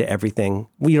sign on to everything.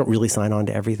 We don't really sign on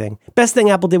to everything. Best thing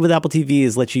Apple did with Apple TV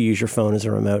is let you use your phone as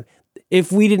a remote.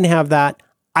 If we didn't have that,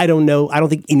 I don't know. I don't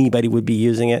think anybody would be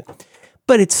using it.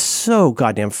 But it's so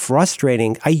goddamn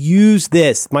frustrating. I use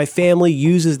this. My family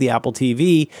uses the Apple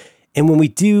TV. And when we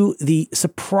do the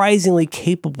surprisingly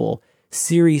capable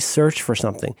Siri search for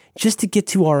something, just to get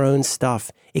to our own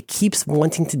stuff, it keeps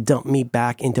wanting to dump me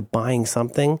back into buying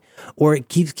something. Or it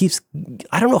keeps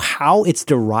I don't know how it's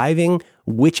deriving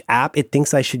which app it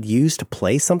thinks I should use to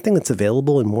play something that's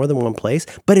available in more than one place.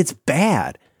 But it's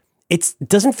bad. It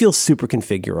doesn't feel super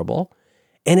configurable.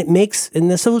 And it makes,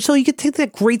 so you could take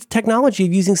that great technology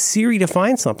of using Siri to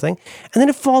find something, and then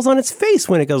it falls on its face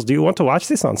when it goes, do you want to watch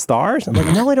this on Stars? I'm like,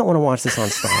 no, I don't want to watch this on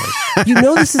Stars. You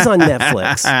know this is on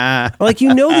Netflix. Or like,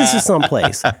 you know this is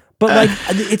someplace. But like,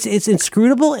 it's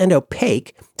inscrutable and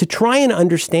opaque to try and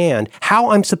understand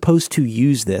how I'm supposed to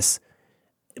use this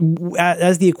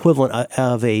as the equivalent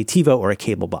of a TiVo or a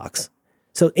cable box.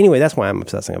 So anyway, that's why I'm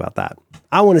obsessing about that.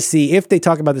 I want to see if they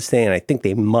talk about this thing, and I think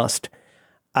they must.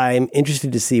 I'm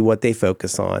interested to see what they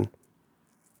focus on.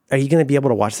 Are you going to be able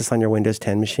to watch this on your Windows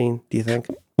 10 machine, do you think?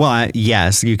 Well,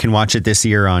 yes, you can watch it this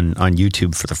year on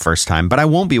YouTube for the first time, but I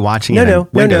won't be watching it on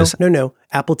Windows. No.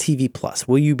 Apple TV Plus.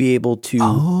 Will you be able to I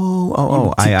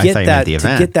thought you meant the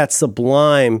event. To get that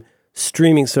sublime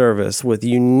streaming service with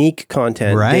unique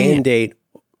content, day and date?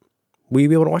 Will you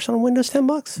be able to watch it on Windows 10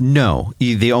 bucks? No.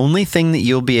 The only thing that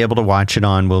you'll be able to watch it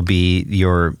on will be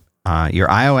your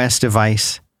iOS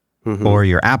device, or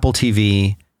your Apple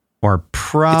TV, or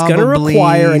probably... It's going to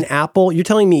require an Apple... You're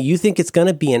telling me you think it's going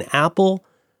to be an Apple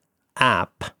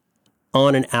app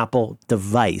on an Apple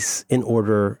device in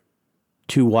order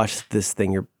to watch this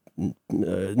thing you're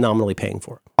nominally paying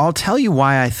for? I'll tell you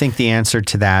why I think the answer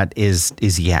to that is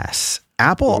yes.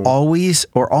 Apple always,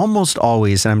 or almost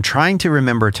always, and I'm trying to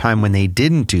remember a time when they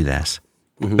didn't do this,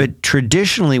 but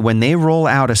traditionally when they roll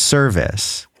out a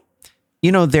service,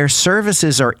 their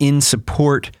services are in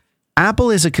support.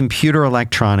 Apple is a computer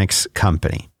electronics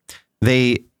company.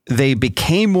 They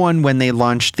became one when they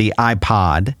launched the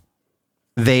iPod.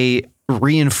 They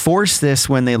reinforced this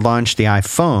when they launched the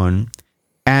iPhone.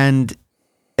 And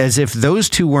as if those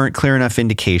two weren't clear enough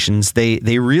indications, they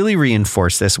really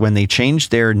reinforced this when they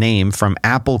changed their name from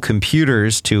Apple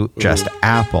Computers to just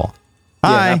Apple.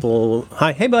 Hi. Yeah, Apple.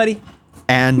 Hi. Hey, buddy.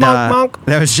 And monk.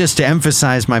 That was just to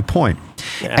emphasize my point.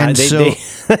 And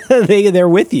they're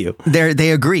with you.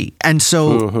 They agree. And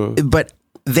so, but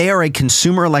they are a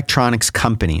consumer electronics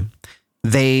company.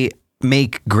 They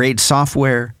make great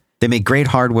software. They make great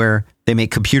hardware. They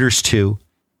make computers too.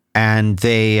 And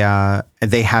they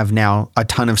have now a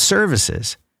ton of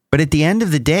services. But at the end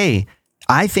of the day,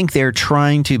 I think they're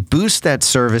trying to boost that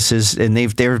services. And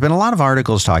there have been a lot of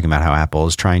articles talking about how Apple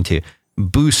is trying to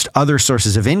boost other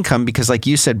sources of income because, like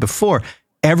you said before,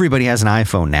 everybody has an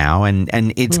iPhone now, and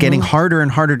it's getting harder and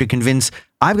harder to convince.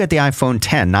 I've got the iPhone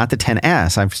 10, not the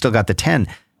 10s. I've still got the 10.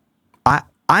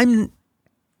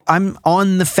 I'm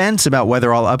on the fence about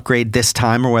whether I'll upgrade this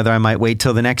time or whether I might wait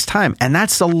till the next time. And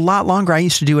that's a lot longer. I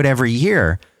used to do it every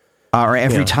year or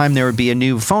every time there would be a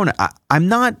new phone. I'm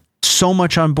not so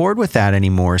much on board with that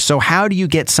anymore. So how do you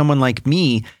get someone like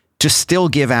me to still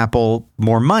give Apple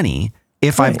more money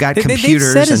if I've got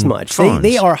computers they've said as and much. phones?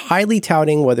 They are highly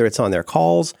touting, whether it's on their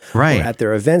calls or at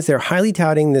their events, they're highly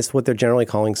touting this, what they're generally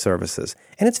calling services.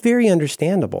 And it's very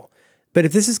understandable. But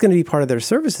if this is going to be part of their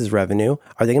services revenue,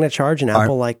 are they going to charge an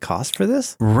Apple-like cost for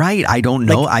this? Right. I don't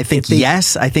know. I think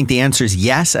yes. I think the answer is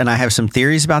yes. And I have some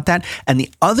theories about that. And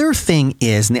the other thing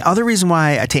is, and the other reason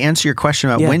why, to answer your question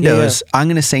about Windows, I'm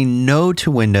going to say no to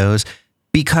Windows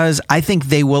because I think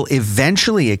they will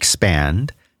eventually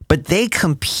expand, but they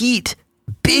compete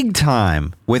big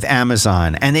time with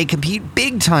Amazon and they compete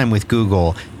big time with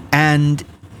Google. And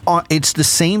it's the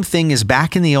same thing as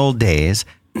back in the old days.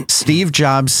 Steve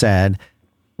Jobs said,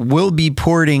 we'll be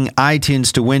porting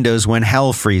iTunes to Windows when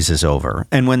hell freezes over.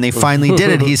 And when they finally did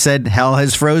it, he said, hell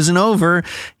has frozen over.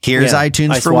 Here's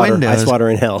iTunes for Windows. Ice water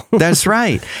in hell. That's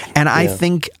right. And I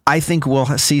think we'll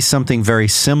see something very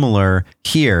similar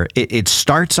here. It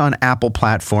starts on Apple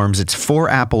platforms. It's for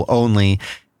Apple only.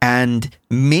 And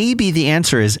maybe the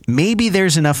answer is maybe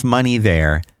there's enough money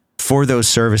there for those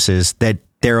services that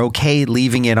they're okay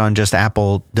leaving it on just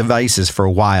Apple devices for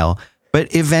a while.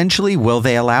 But eventually, will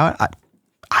they allow it?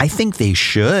 I think they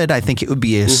should. I think it would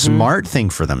be a smart thing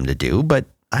for them to do, but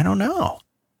I don't know.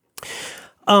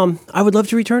 I would love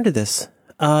to return to this.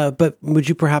 But would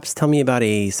you perhaps tell me about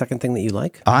a second thing that you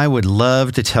like? I would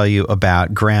love to tell you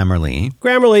about Grammarly.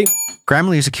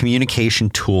 Grammarly is a communication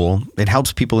tool. It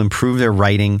helps people improve their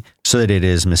writing so that it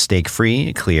is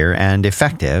mistake-free, clear, and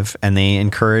effective. And they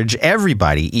encourage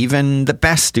everybody, even the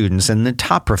best students and the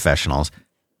top professionals,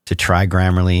 to try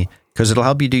Grammarly because it'll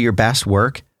help you do your best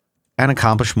work and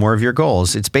accomplish more of your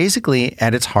goals. It's basically,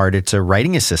 at its heart, it's a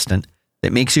writing assistant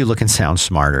that makes you look and sound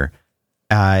smarter.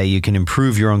 You can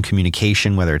improve your own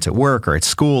communication, whether it's at work or at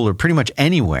school or pretty much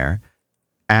anywhere.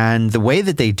 And the way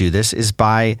that they do this is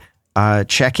by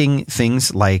checking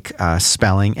things like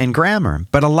spelling and grammar.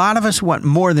 But a lot of us want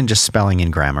more than just spelling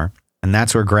and grammar. And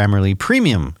that's where Grammarly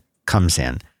Premium comes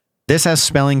in. This has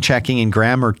spelling checking and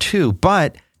grammar too,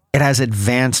 but it has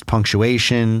advanced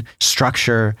punctuation,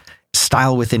 structure,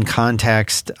 style within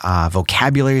context,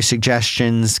 vocabulary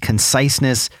suggestions,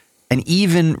 conciseness, and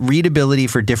even readability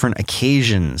for different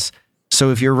occasions.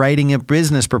 So if you're writing a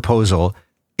business proposal,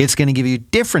 it's going to give you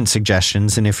different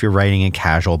suggestions than if you're writing a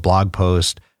casual blog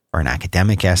post or an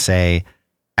academic essay.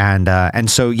 And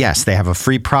so, yes, they have a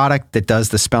free product that does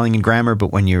the spelling and grammar,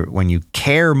 but when you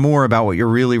care more about what you're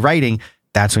really writing,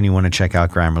 that's when you want to check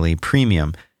out Grammarly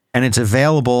Premium. And it's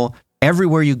available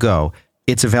everywhere you go.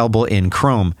 It's available in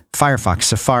Chrome, Firefox,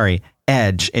 Safari,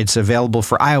 Edge. It's available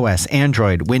for iOS,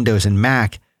 Android, Windows, and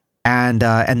Mac. And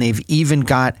they've even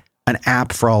got an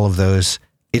app for all of those.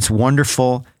 It's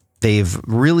wonderful. They've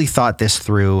really thought this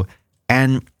through,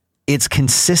 and it's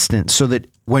consistent so that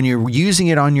when you're using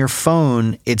it on your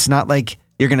phone, it's not like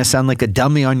you're going to sound like a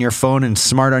dummy on your phone and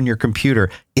smart on your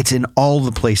computer. It's in all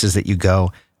the places that you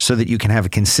go so that you can have a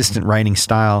consistent writing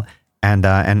style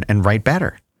and write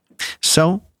better.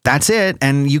 So that's it.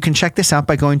 And you can check this out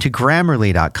by going to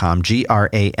Grammarly.com,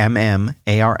 Grammarly,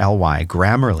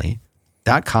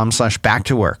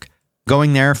 Grammarly.com/back-to-work.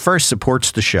 Going there first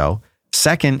supports the show.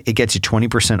 Second, it gets you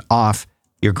 20% off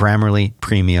your Grammarly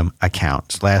Premium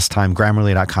account. Last time,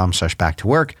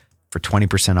 Grammarly.com/back-to-work for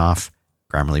 20% off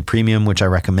Grammarly Premium, which I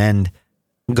recommend.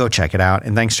 Go check it out.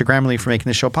 And thanks to Grammarly for making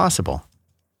the show possible.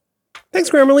 Thanks,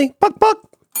 Grammarly. Buck, buck.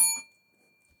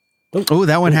 Oh,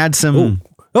 that one had some...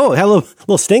 Oh, had a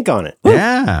little stink on it. Ooh.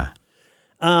 Yeah.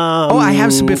 I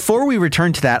have some... Before we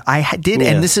return to that, I did,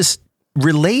 and this is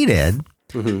related...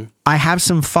 Mm-hmm. I have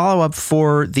some follow-up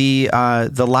for the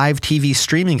live TV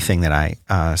streaming thing that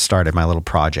I started, my little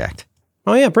project.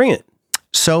 Oh, yeah, bring it.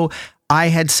 So I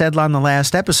had said on the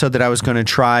last episode that I was going to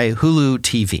try Hulu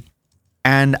TV.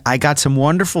 And I got some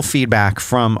wonderful feedback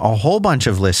from a whole bunch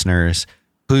of listeners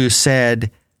who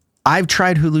said, I've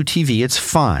tried Hulu TV, it's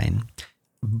fine.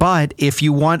 But if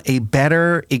you want a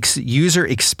better user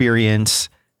experience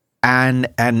and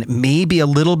maybe a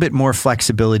little bit more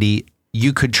flexibility,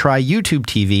 you could try YouTube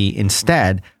TV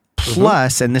instead.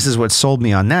 Plus, and this is what sold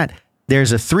me on that,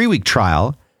 there's a 3-week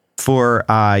trial for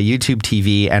YouTube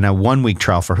TV and a 1-week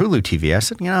trial for Hulu TV. I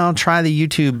said, I'll try the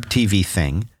YouTube TV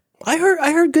thing. I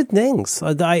heard good things.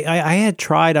 I had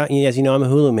tried, as you know, I'm a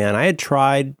Hulu man. I had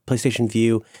tried PlayStation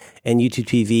Vue and YouTube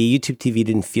TV. YouTube TV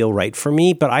didn't feel right for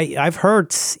me, but I've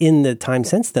heard in the time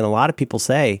since then, a lot of people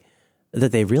say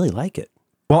that they really like it.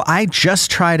 Well, I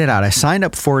just tried it out. I signed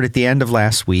up for it at the end of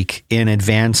last week in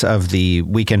advance of the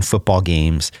weekend football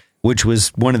games, which was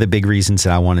one of the big reasons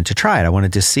that I wanted to try it. I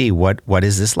wanted to see what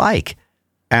is this like?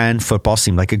 And football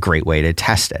seemed like a great way to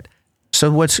test it. So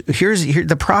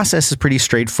the process is pretty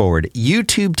straightforward.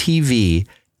 YouTube TV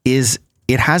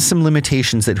it has some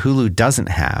limitations that Hulu doesn't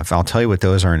have. I'll tell you what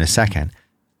those are in a second.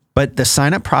 But the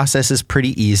sign-up process is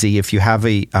pretty easy. If you have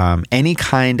any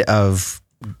kind of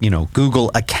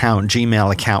Google account,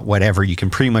 Gmail account, whatever, you can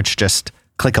pretty much just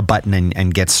click a button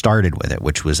and get started with it,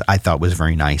 which I thought was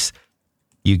very nice.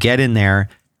 You get in there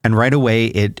and right away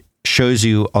it shows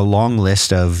you a long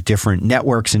list of different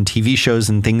networks and TV shows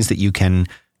and things that you can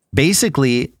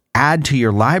basically add to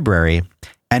your library.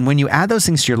 And when you add those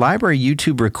things to your library,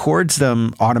 YouTube records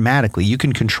them automatically. You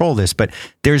can control this, but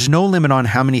there's no limit on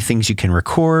how many things you can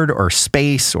record or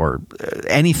space or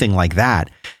anything like that.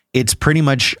 It's pretty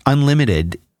much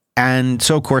unlimited. And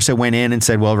so, of course, I went in and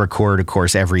said, well, record, of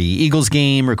course, every Eagles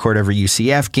game, record every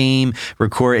UCF game,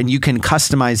 record, and you can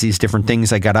customize these different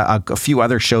things. I got a few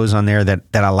other shows on there that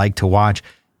I like to watch.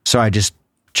 So I just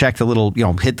check the little,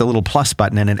 hit the little plus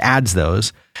button and it adds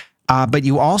those. But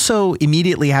you also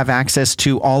immediately have access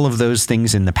to all of those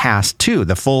things in the past too.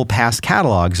 The full past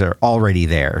catalogs are already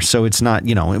there. So it's not,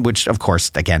 which of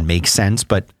course, again, makes sense,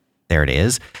 but there it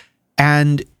is.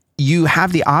 And you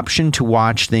have the option to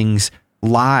watch things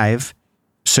live.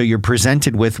 So you're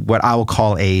presented with what I will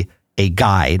call a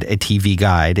guide, a TV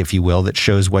guide, if you will, that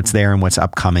shows what's there and what's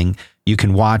upcoming. You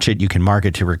can watch it, you can mark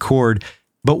it to record.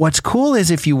 But what's cool is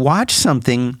if you watch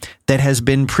something that has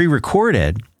been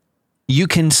pre-recorded, you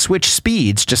can switch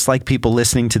speeds, just like people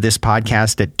listening to this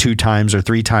podcast at 2 times or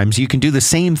 3 times. You can do the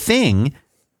same thing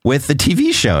with the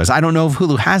TV shows. I don't know if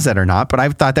Hulu has that or not, but I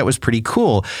thought that was pretty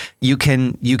cool. You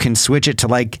can switch it to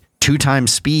like 2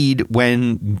 times speed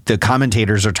when the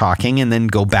commentators are talking, and then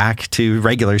go back to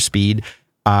regular speed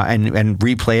and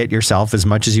replay it yourself as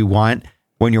much as you want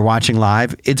when you're watching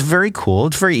live. It's very cool.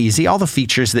 It's very easy. All the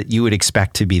features that you would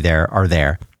expect to be there are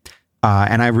there.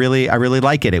 And I really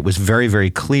like it. It was very,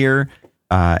 very clear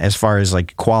as far as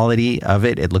like quality of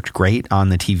it. It looked great on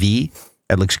the TV.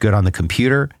 It looks good on the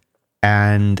computer.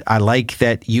 And I like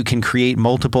that you can create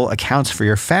multiple accounts for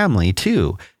your family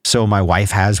too. So my wife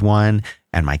has one,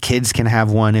 and my kids can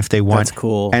have one if they want. That's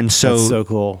cool. And so that's so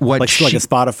cool. Like a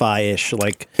Spotify-ish,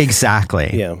 like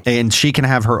exactly. Yeah. And she can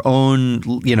have her own,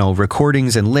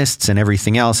 recordings and lists and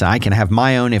everything else, and I can have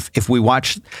my own. If we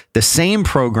watch the same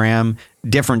program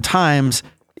different times,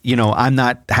 I'm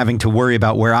not having to worry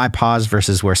about where I pause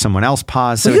versus where someone else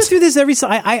paused. So we just do this every.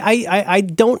 I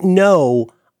don't know.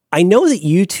 I know that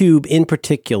YouTube in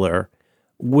particular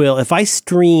will, if I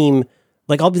stream.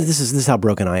 Like this is how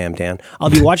broken I am, Dan. I'll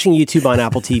be watching YouTube on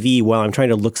Apple TV while I'm trying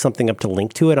to look something up to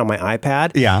link to it on my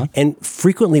iPad. Yeah. And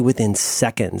frequently within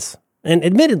seconds, and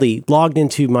admittedly logged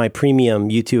into my premium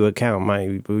YouTube account,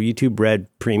 my YouTube Red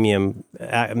Premium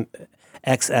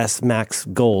XS Max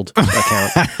Gold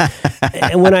account.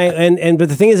 And but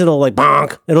the thing is, it'll like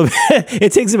bonk.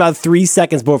 It takes about 3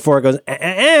 seconds before it goes.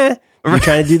 You're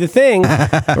trying to do the thing,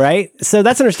 right? So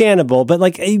that's understandable. But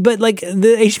like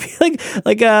the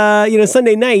HBO,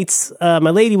 Sunday nights, my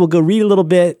lady will go read a little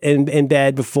bit in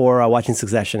bed before watching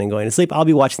Succession and going to sleep. I'll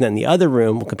be watching that in the other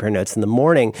room. We'll compare notes in the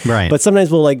morning. Right. But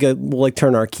sometimes we'll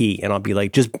turn our key, and I'll be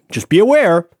like, just be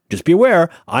aware. Just be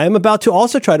aware. I am about to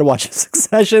also try to watch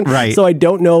Succession. Right. So I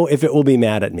don't know if it will be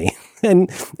mad at me, and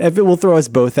if it will throw us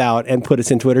both out and put us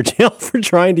in Twitter jail for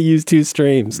trying to use 2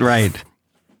 streams. Right.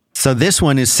 So this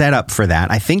one is set up for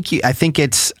that. I think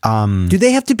it's. Do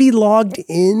they have to be logged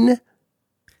in?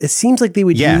 It seems like they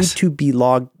would need to be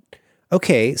logged.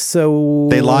 Okay, so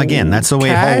they log in. That's the way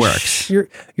it all works.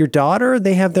 Your daughter,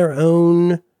 they have their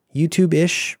own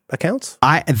YouTube-ish accounts.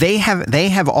 They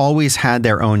have always had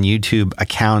their own YouTube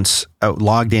accounts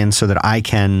logged in so that I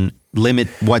can limit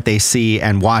what they see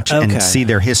and watch and see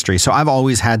their history. So I've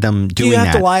always had them doing that. Do you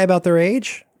have to lie about their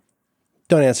age?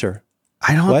 Don't answer.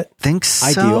 I don't think so.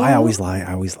 I do. I always lie.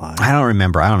 I don't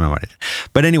remember. I don't know what it is.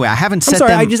 But anyway, I haven't set I'm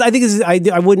sorry. them. I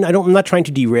think I'm not trying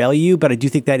to derail you, but I do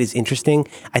think that is interesting.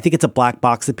 I think it's a black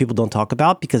box that people don't talk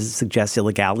about because it suggests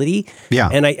illegality. Yeah.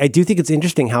 And I do think it's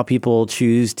interesting how people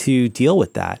choose to deal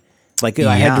with that. Like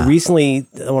I had to recently,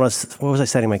 what was I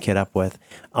setting my kid up with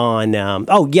on,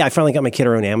 I finally got my kid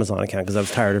her own Amazon account because I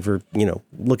was tired of her,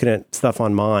 looking at stuff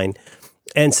on mine.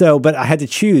 And so, but I had to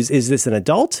choose, is this an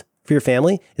adult for your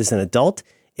family? Is this an adult?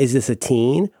 Is this a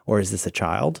teen? Or is this a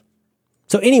child?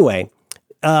 So anyway,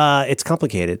 it's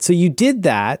complicated. So you did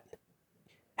that.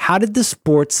 How did the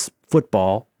sports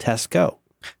football test go?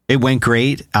 It went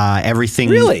great. Everything.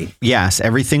 Really? Yes.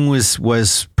 Everything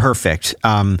was perfect.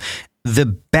 The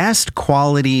best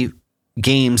quality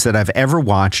games that I've ever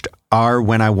watched are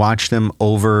when I watch them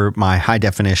over my high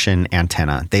definition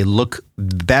antenna. They look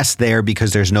best there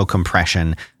because there's no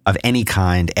compression of any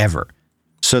kind ever.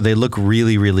 So they look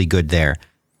really, really good there.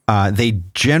 They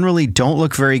generally don't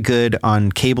look very good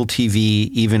on cable TV,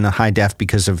 even the high def,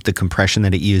 because of the compression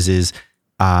that it uses.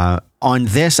 On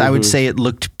this, I would say it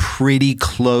looked pretty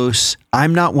close.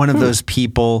 I'm not one of those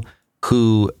people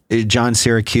who John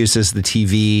Syracuse is the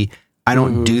TV. I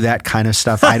don't do that kind of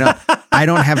stuff. I don't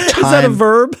have time. Is that a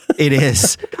verb? It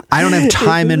is. I don't have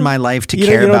time in my life to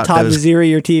care about Todd those. Vaziri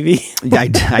your TV.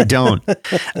 I don't.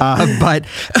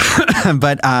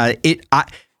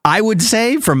 I would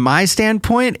say, from my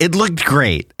standpoint, it looked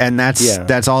great, and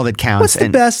that's all that counts. What's the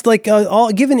best? Like,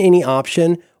 given any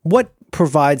option, what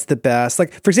provides the best?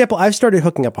 Like, for example, I've started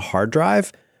hooking up a hard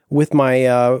drive with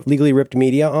my legally ripped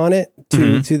media on it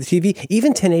to the TV.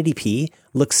 Even 1080p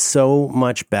looks so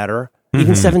much better.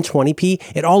 Even 720p,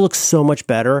 it all looks so much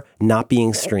better not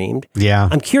being streamed. Yeah.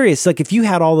 I'm curious, like if you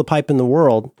had all the pipe in the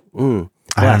world, I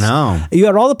don't know. You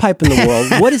had all the pipe in the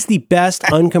world. What is the best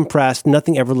uncompressed,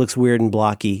 nothing ever looks weird and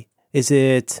blocky? Is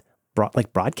it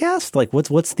like broadcast? Like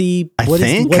what's the, I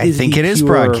think it is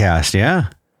broadcast.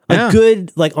 Yeah. A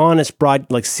good, like honest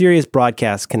serious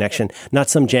broadcast connection, not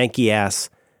some janky ass,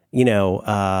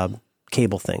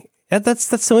 cable thing. That's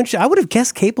so interesting. I would have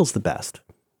guessed cable's the best,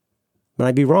 but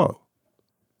I'd be wrong.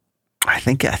 I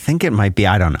think it might be.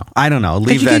 I don't know.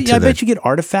 Leave that to I bet you get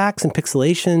artifacts and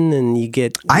pixelation, and you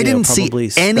get. I didn't see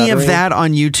any of that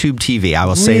on YouTube TV. I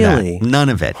will say that. None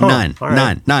of it. None.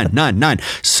 None.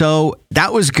 So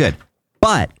that was good.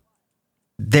 But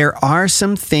there are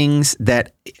some things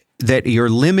that you're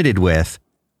limited with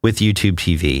YouTube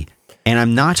TV. And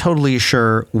I'm not totally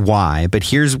sure why, but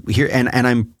here, and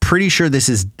I'm pretty sure this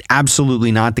is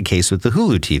absolutely not the case with the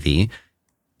Hulu TV.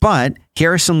 But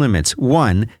here are some limits.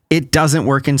 One, it doesn't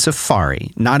work in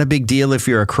Safari. Not a big deal if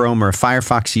you're a Chrome or a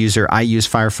Firefox user. I use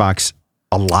Firefox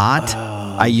a lot.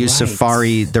 I use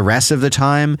Safari the rest of the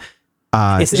time.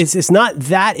 It's not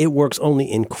that it works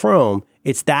only in Chrome.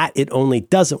 It's that it only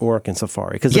doesn't work in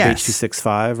Safari because of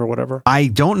H.265 or whatever. I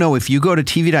don't know. If you go to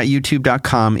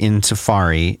tv.youtube.com in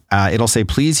Safari, it'll say,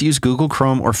 please use Google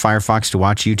Chrome or Firefox to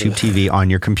watch YouTube TV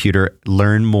on your computer.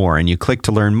 Learn more. And you click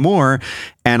to learn more.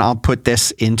 And I'll put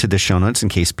this into the show notes in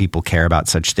case people care about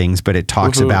such things. But it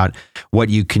talks about what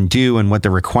you can do and what the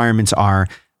requirements are.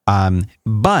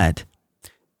 But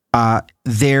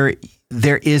there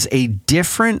is a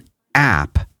different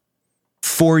app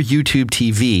for YouTube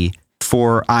TV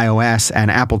for iOS and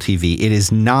Apple TV. It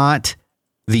is not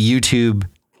the YouTube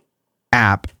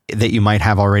app that you might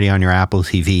have already on your Apple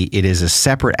TV. It is a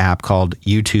separate app called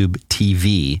YouTube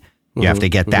TV. You have to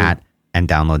get that and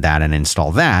download that and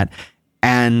install that.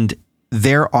 And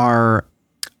there are,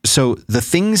 so the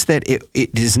things that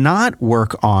it does not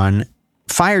work on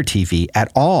Fire TV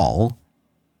at all.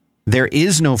 There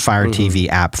is no Fire TV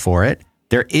app for it.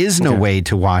 There is no way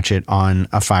to watch it on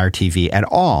a Fire TV at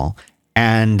all.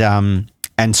 And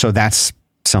so that's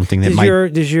something that do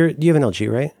you have an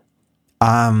LG,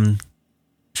 right?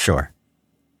 Sure.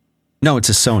 No, it's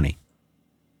a Sony.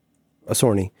 A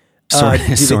Sony.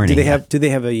 Do they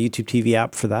have a YouTube TV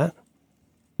app for that?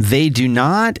 They do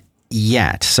not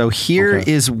yet. So here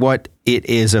is what it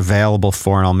is available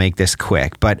for, and I'll make this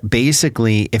quick. But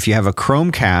basically, if you have a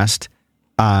Chromecast,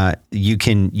 you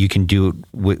can do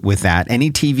it with that. Any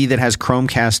TV that has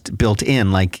Chromecast built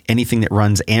in, like anything that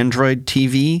runs Android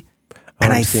TV,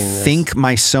 and I think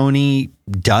my Sony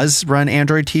does run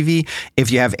Android TV.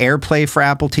 If you have AirPlay for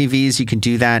Apple TVs, you can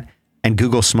do that, and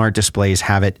Google Smart Displays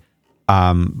have it.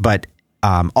 But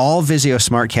all Vizio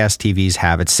SmartCast TVs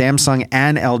have it. Samsung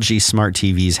and LG Smart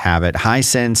TVs have it.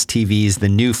 Hisense TVs, the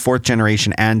new 4th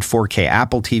generation and 4K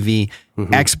Apple TV,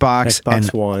 Xbox and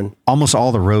One, almost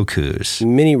all the Rokus.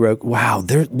 Mini Roku. Wow,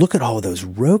 look at all of those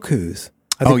Rokus.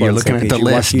 You're looking at the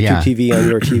list. You watch YouTube TV on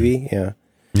your TV. Yeah.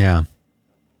 Yeah.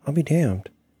 I'll be damned.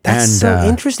 That's so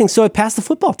interesting. So it passed the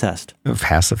football test.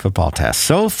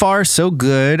 So far, so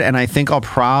good. And I think I'll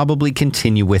probably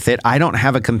continue with it. I don't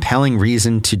have a compelling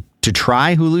reason to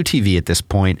try Hulu TV at this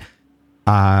point.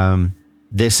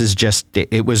 This is just,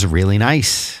 it was really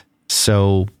nice.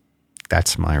 So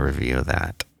that's my review of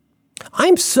that.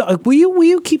 Will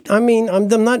you keep, I'm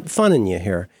not funning you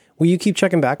here. Will you keep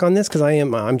checking back on this? Because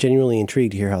I'm genuinely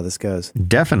intrigued to hear how this goes.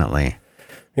 Definitely.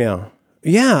 Yeah.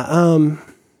 Yeah.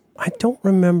 I don't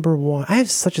remember why. I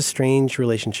have such a strange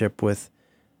relationship with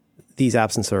these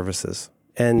apps and services.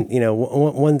 And,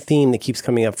 one theme that keeps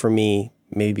coming up for me,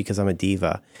 maybe because I'm a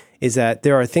diva, is that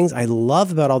there are things I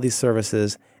love about all these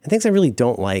services and things I really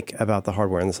don't like about the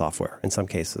hardware and the software in some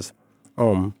cases.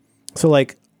 So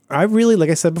like I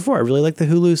said before, I really like the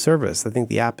Hulu service. I think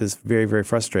the app is very, very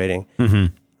frustrating.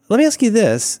 Let me ask you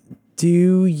this.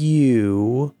 Do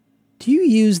you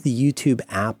use the YouTube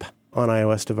app on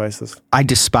iOS devices? I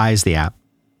despise the app.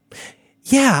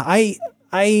 Yeah, I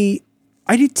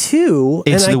do too.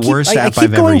 It's the worst app I've ever used. I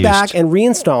keep going back and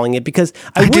reinstalling it because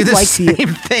I would do the like same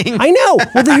thing. I know.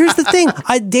 Well, here's the thing.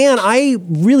 Dan, I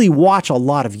really watch a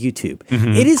lot of YouTube.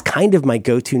 It is kind of my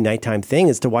go-to nighttime thing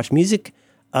is to watch music.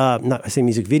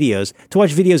 Music videos, to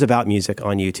watch videos about music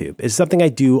on YouTube. It's something I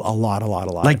do a lot.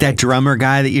 Like that drummer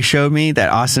guy that you showed me, that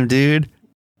awesome dude.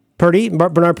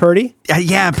 Bernard Purdy?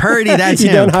 Yeah, Purdy, that's him.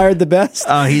 You done hired the best?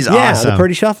 Oh, he's awesome. Yeah, the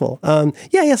Purdy Shuffle.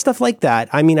 Yeah, stuff like that.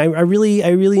 I mean, I really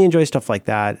enjoy stuff like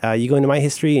that. You go into my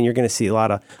history and you're going to see a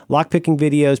lot of lockpicking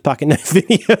videos, pocket knife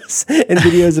videos, and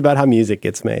videos about how music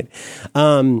gets made.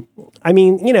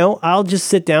 I'll just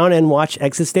sit down and watch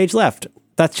Exit Stage Left.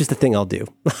 That's just a thing I'll do.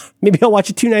 Maybe I'll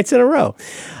watch it 2 nights in a row.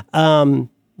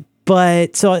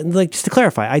 But so just to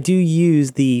clarify, I do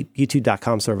use the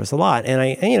youtube.com service a lot. And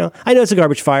I know it's a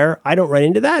garbage fire. I don't run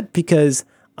into that because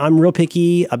I'm real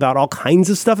picky about all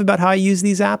kinds of stuff about how I use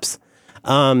these apps,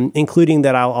 including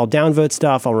that I'll downvote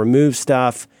stuff, I'll remove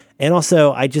stuff. And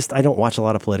also, I don't watch a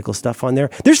lot of political stuff on there.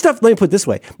 There's stuff, let me put it this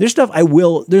way. There's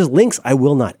links I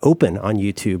will not open on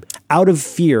YouTube out of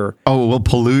fear. Oh, it will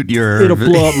pollute your... It'll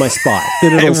blow up my spot.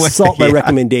 That it'll salt my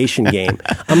recommendation game.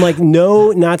 I'm like,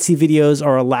 no Nazi videos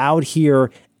are allowed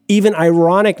here. Even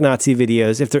ironic Nazi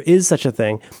videos, if there is such a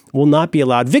thing, will not be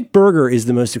allowed. Vic Berger is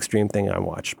the most extreme thing I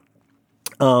watch.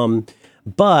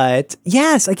 But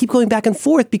yes, I keep going back and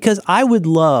forth because I would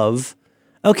love...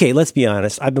 Okay, let's be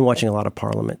honest. I've been watching a lot of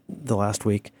Parliament the last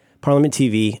week. Parliament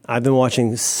TV. I've been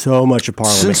watching so much of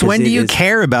Parliament. Since when do you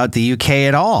care about the UK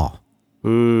at all?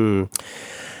 But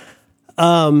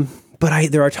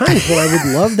there are times when I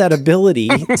would love that ability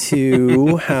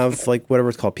to have like whatever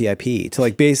it's called, PIP, to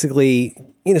like basically,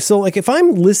 so like if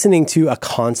I'm listening to a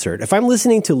concert, if I'm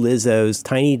listening to Lizzo's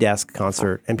Tiny Desk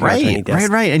concert and Tiny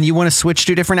Desk. Right. And you want to switch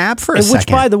to a different app for a second. Which,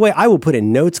 by the way, I will put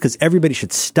in notes because everybody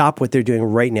should stop what they're doing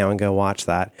right now and go watch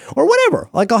that or whatever.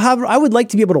 Like I would like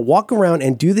to be able to walk around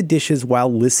and do the dishes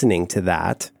while listening to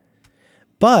that.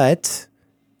 But,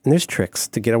 and there's tricks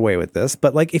to get away with this,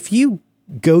 but like if you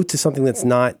go to something that's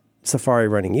not Safari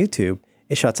running YouTube,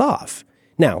 it shuts off.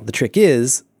 Now, the trick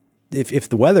is, if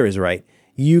the weather is right,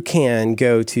 you can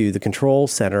go to the control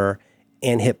center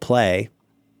and hit play.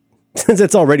 Since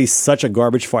it's already such a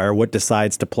garbage fire, what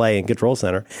decides to play in control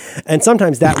center? And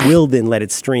sometimes that will then let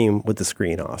it stream with the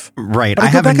screen off. Right. I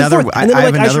have another way to do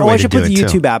it too. I should put the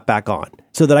YouTube app back on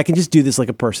so that I can just do this like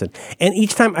a person. And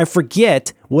each time I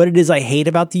forget what it is I hate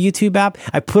about the YouTube app,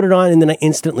 I put it on and then I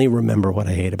instantly remember what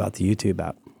I hate about the YouTube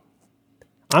app.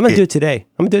 I'm going to do it today.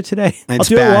 I'll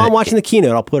do it while I'm watching the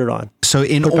keynote. I'll put it on. So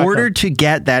in order to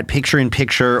get that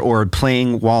picture-in-picture or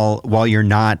playing while you're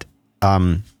not,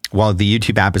 while the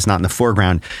YouTube app is not in the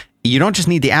foreground, you don't just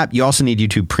need the app, you also need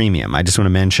YouTube Premium. I just want to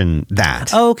mention that.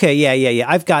 Oh, okay. Yeah.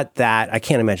 I've got that. I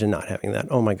can't imagine not having that.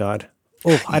 Oh, my God.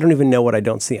 Oh, I don't even know what I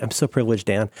don't see. I'm so privileged,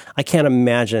 Dan. I can't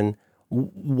imagine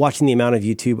watching the amount of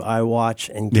YouTube I watch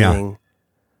and getting... Yeah.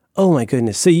 Oh my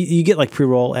goodness! So you get like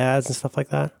pre-roll ads and stuff like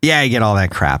that? Yeah, you get all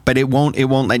that crap, but it won't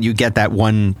let you get that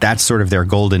one. That's sort of their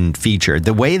golden feature.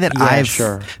 The way that I've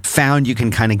found you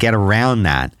can kind of get around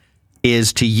that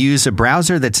is to use a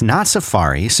browser that's not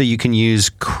Safari. So you can use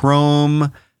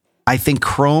Chrome. I think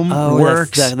Chrome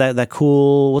works. That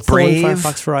cool. What's Brave, the one,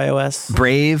 Firefox for iOS?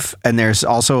 Brave, and there's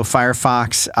also a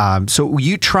Firefox. So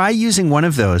you try using one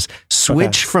of those.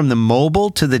 Switch from the mobile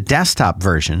to the desktop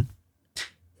version.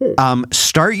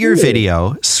 Start your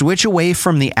video, switch away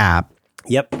from the app.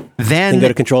 Yep. Then go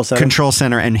to Control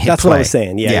Center and hit That's play. What I was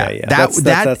saying. Yeah. That's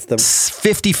the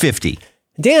 50-50.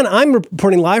 Dan, I'm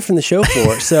reporting live from the show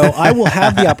floor, so I will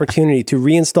have the opportunity to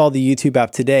reinstall the YouTube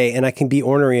app today, and I can be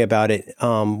ornery about it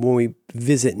when we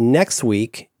visit next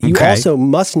week. You also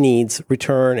must needs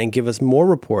return and give us more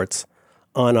reports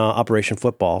on Operation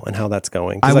Football and how that's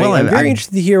going. I'm very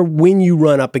interested to hear when you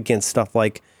run up against stuff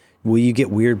like, will you get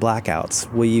weird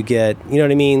blackouts? Will you get, you know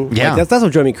what I mean? Yeah. Like that's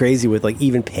what drove me crazy with like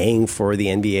even paying for the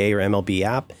NBA or MLB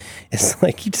app. It's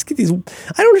like you just get these, I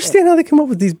don't understand how they come up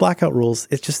with these blackout rules.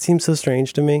 It just seems so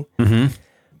strange to me. Mm-hmm.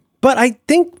 But I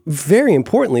think very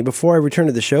importantly, before I return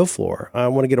to the show floor, I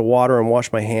want to get a water and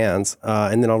wash my hands,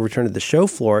 and then I'll return to the show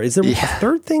floor. Is there a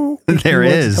third thing? There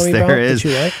is.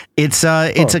 Like? It's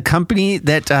a company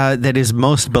that is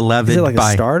most beloved. Is it like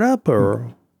a startup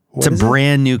or? It's a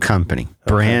brand new company.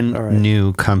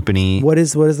 New company. What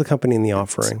is the company in the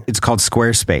offering? It's called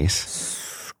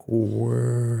Squarespace.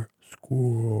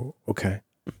 Okay.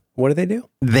 What do they do?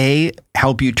 They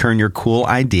help you turn your cool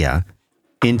idea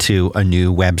into a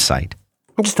new website.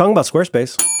 I'm just talking about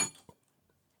Squarespace.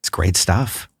 It's great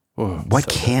stuff. What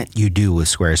can't you do with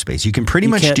Squarespace? You can pretty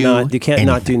much do You can't anything.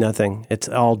 Not do nothing. It's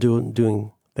all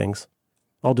doing things.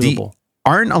 All doable.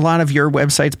 Aren't a lot of your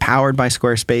websites powered by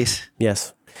Squarespace?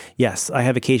 Yes, I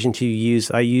have occasion to use.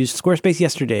 I used Squarespace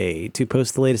yesterday to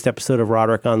post the latest episode of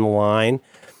Roderick on the Line.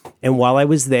 And while I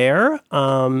was there,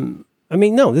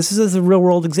 this is a real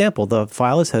world example. The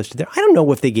file is hosted there. I don't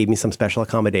know if they gave me some special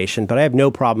accommodation, but I have no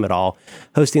problem at all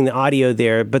hosting the audio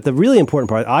there. But the really important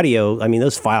part, audio,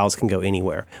 those files can go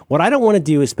anywhere. What I don't want to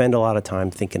do is spend a lot of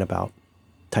time thinking about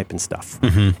typing stuff.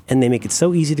 Mm-hmm. And they make it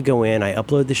so easy to go in. I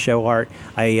upload the show art.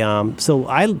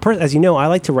 As you know, I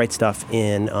like to write stuff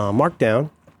in Markdown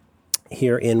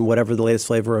here in whatever the latest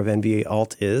flavor of NBA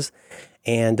Alt is.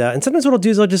 And sometimes what I'll do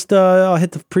is I'll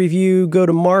hit the preview, go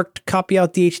to Marked, copy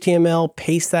out the HTML,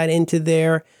 paste that into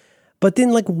there. But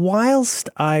then whilst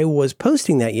I was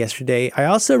posting that yesterday, I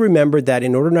also remembered that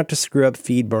in order not to screw up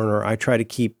FeedBurner, I try to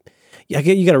keep,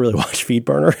 you got to really watch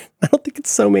FeedBurner. I don't think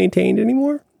it's so maintained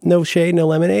anymore. No shade, no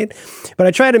lemonade. But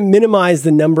I try to minimize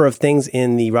the number of things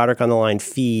in the Roderick on the Line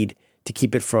feed to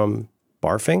keep it from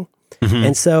barfing. Mm-hmm.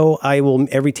 And so I will,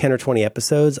 every 10 or 20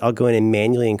 episodes, I'll go in and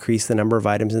manually increase the number of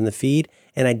items in the feed.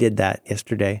 And I did that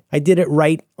yesterday. I did it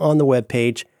right on the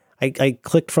webpage. I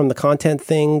clicked from the content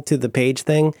thing to the page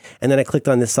thing, and then I clicked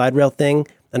on this side rail thing,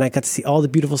 and I got to see all the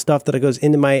beautiful stuff that goes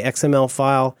into my XML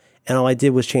file. And all I did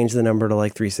was change the number to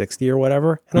like 360 or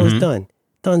whatever, and I was done.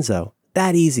 Donezo.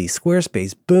 That easy.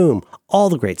 Squarespace. Boom. All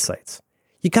the great sites.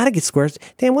 You got to get Squarespace.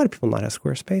 Damn, why do people not have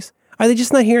Squarespace? Are they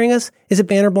just not hearing us? Is it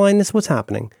banner blindness? What's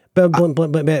happening?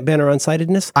 Banner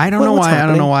unsightedness? I don't know why. I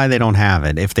don't know why they don't have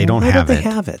it. If they don't have it, they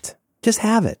have it. Just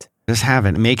have it. Just have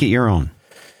it. Make it your own.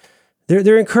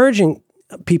 They're encouraging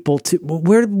people to.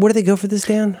 Where do they go for this,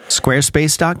 Dan?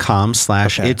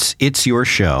 Squarespace.com/it's your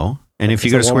show. And if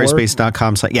you go to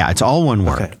squarespace.com, it's all one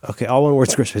word. Okay, all one word,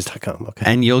 squarespace.com. Okay.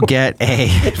 And you'll get a...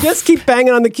 Just keep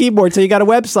banging on the keyboard so you got a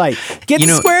website. Get the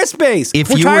Squarespace.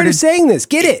 We're tired of saying this.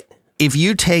 Get it. If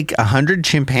you take 100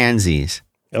 chimpanzees...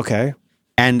 Okay.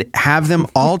 And have them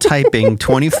all typing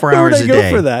 24 hours a day. Where do I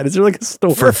go for that? Is there like a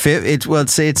store? I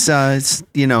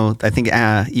think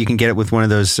you can get it with one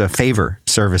of those favor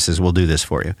services. Will do this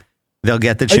for you. They'll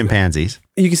get the chimpanzees.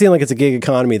 You can see like it's a gig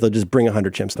economy. They'll just bring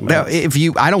 100 chimps to my house.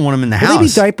 I don't want them in the house. Will they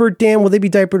be diapered, Dan? Will they be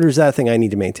diapered, or is that a thing I need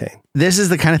to maintain? This is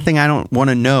the kind of thing I don't want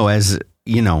to know as,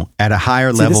 at a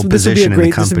higher level position in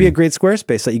the company. This would be a great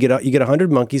Squarespace site. You get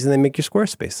 100 monkeys and they make your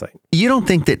Squarespace site. You don't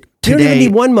think that today... You don't even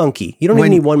need one monkey. You don't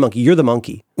even need one monkey. You're the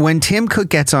monkey. When Tim Cook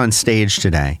gets on stage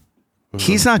today,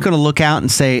 he's not going to look out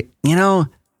and say,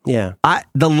 yeah,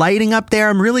 the lighting up there,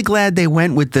 I'm really glad they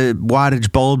went with the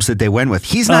wattage bulbs that they went with.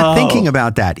 He's not thinking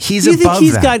about that. He's above that.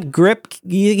 He's got grip.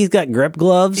 He's got grip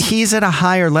gloves. He's at a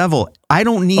higher level. I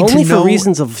don't need to know... Only for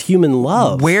reasons of human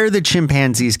love. Where the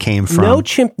chimpanzees came from.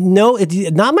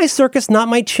 Not my circus, not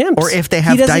my chimps. Or if they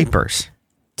have diapers.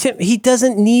 He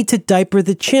doesn't need to diaper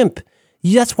the chimp.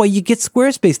 That's why you get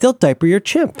Squarespace. They'll diaper your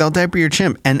chimp. And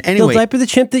anyway... They'll diaper the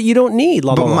chimp that you don't need.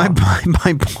 My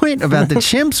point about the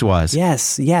chimps was...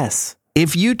 Yes.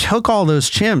 If you took all those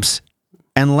chimps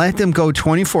and let them go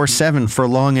 24/7 for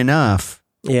long enough...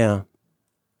 Yeah.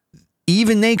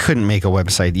 Even they couldn't make a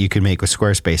website that you could make with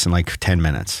Squarespace in like 10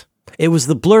 minutes. It was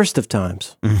the blurst of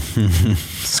times.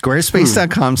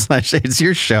 Squarespace.com/it's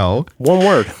your show. One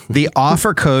word. The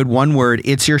offer code, one word,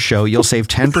 it's your show. You'll save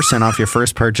 10% off your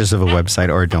first purchase of a website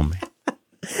or a domain.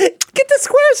 Get the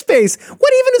Squarespace.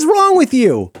 What even is wrong with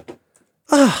you?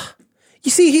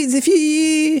 You see, if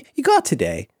you go out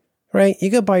today, right? You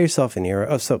go buy yourself an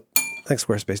Era. Thanks,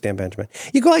 Squarespace, Dan Benjamin.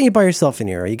 You go out and you buy yourself an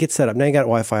Era. You get set up. Now you got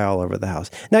Wi-Fi all over the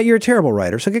house. Now you're a terrible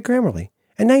writer, so get Grammarly.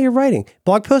 And now you're writing.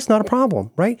 Blog posts, not a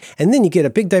problem, right? And then you get a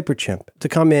big diaper chimp to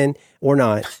come in or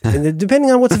not, and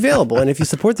depending on what's available. And if you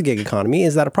support the gig economy,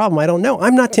 is that a problem? I don't know.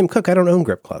 I'm not Tim Cook. I don't own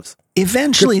grip gloves.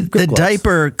 Eventually, the gloves.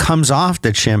 Diaper comes off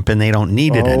the chimp and they don't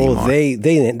need it anymore.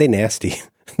 They nasty.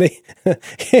 Get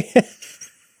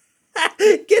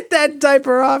that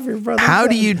diaper off your brother. How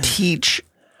do you teach?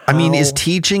 I mean, is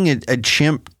teaching a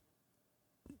chimp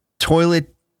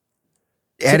toilet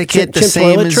etiquette the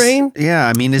same as train? Yeah,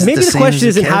 I mean, is maybe it the question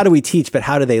isn't kid? How do we teach, but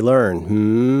how do they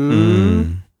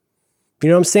learn? You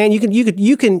know what I'm saying?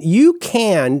 You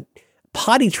can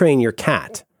potty train your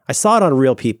cat. I saw it on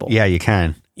Real People. Yeah, you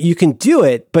can. You can do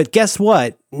it, but guess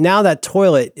what? Now that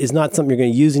toilet is not something you're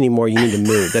going to use anymore. You need to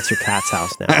move. That's your cat's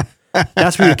house now.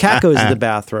 That's where your cat goes to the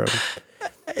bathroom.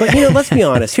 But let's be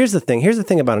honest. Here's the thing. Here's the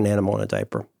thing about an animal in a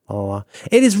diaper.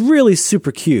 It is really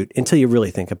super cute until you really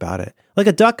think about it. Like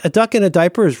a duck in a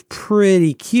diaper is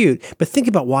pretty cute, but think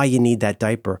about why you need that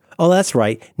diaper. Oh, that's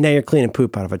right. Now you're cleaning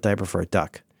poop out of a diaper for a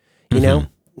duck.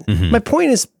 My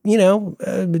point is,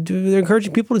 they're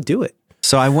encouraging people to do it.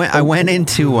 So I went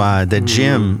into the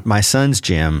gym, my son's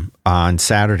gym, on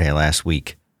Saturday last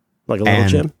week. Like a little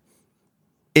gym?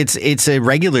 It's a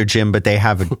regular gym, but they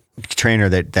have a trainer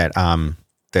that can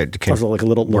also like a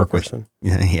little work person.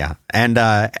 With. Yeah.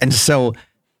 And so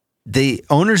the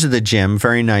owners of the gym,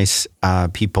 very nice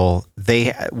people,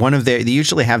 they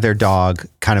usually have their dog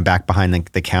kind of back behind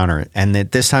the counter. And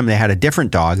this time they had a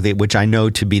different dog, which I know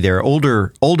to be their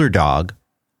older dog.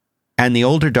 And the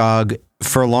older dog,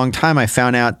 for a long time, I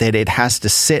found out that it has to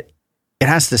sit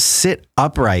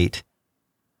upright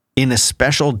in a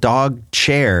special dog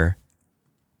chair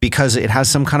because it has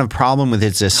some kind of problem with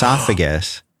its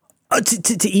esophagus.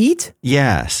 To eat?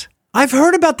 Yes. I've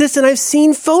heard about this and I've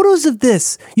seen photos of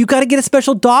this. You got to get a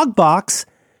special dog box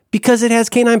because it has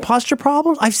canine posture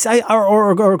problems.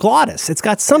 Or glottis. It's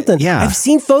got something. Yeah. I've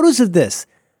seen photos of this.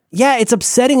 Yeah, it's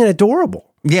upsetting and adorable.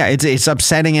 Yeah, it's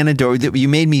upsetting and adorable. You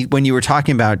made me, when you were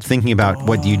thinking about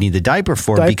what you need the diaper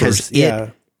for, diapers,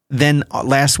 because then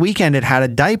last weekend it had a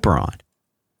diaper on.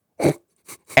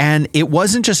 And it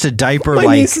wasn't just a diaper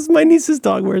my niece's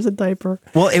dog wears a diaper.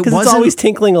 Well, it's always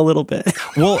tinkling a little bit.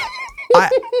 Well,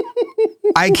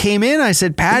 I came in, I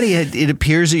said, Patty, it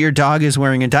appears that your dog is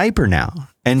wearing a diaper now.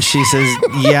 And she says,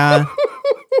 yeah,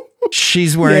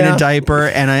 she's wearing a diaper.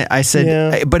 And I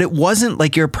said, but it wasn't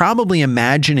like, you're probably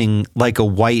imagining like a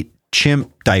white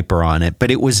chimp diaper on it,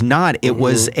 but it was not. It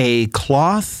was a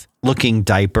cloth looking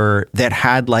diaper that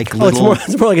had like little,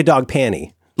 it's more like a dog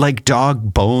panty, like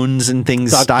dog bones and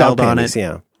things styled dog on panties, it.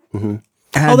 Yeah. Mm-hmm.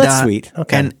 And, that's sweet.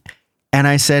 Okay. And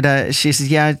I said, she said,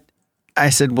 yeah. I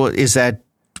said, well, is that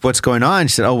what's going on?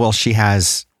 She said, oh, well, she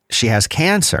has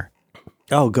cancer.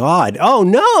 Oh God. Oh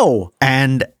no.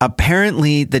 And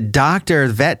apparently the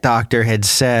vet doctor had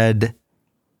said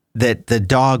that the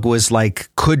dog was like,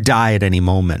 could die at any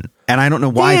moment. And I don't know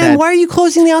why why are you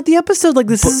closing out the episode like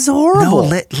this? This is horrible.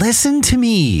 No, listen to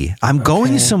me. I'm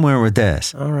going somewhere with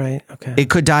this. All right. Okay. It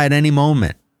could die at any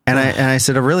moment. And I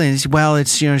said, oh, really? And he said, well,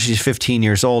 it's, she's 15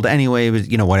 years old anyway, but,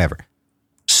 whatever.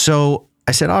 So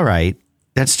I said, all right,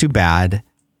 that's too bad.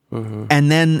 Mm-hmm. And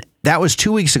then that was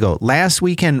 2 weeks ago. Last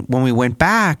weekend when we went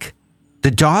back,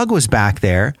 the dog was back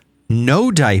there, no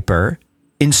diaper.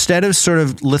 Instead of sort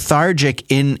of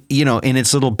lethargic in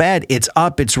its little bed, it's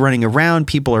up, it's running around,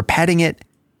 people are petting it.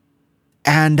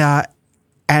 And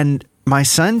my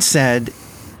son said,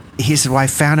 well, I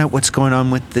found out what's going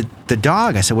on with the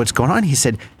dog. I said, what's going on? He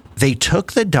said, they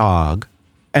took the dog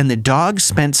and the dog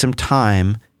spent some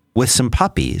time with some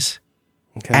puppies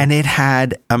and it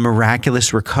had a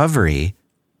miraculous recovery.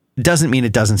 Doesn't mean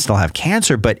it doesn't still have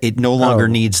cancer, but it no longer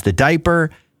needs the diaper.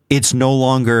 It's no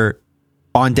longer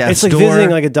on death's door. It's like visiting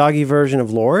like a doggy version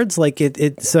of Lourdes. Like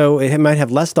so it might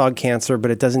have less dog cancer,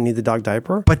 but it doesn't need the dog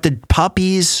diaper. But the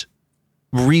puppies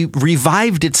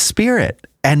revived its spirit,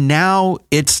 and now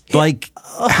it's like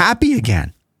happy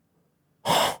again.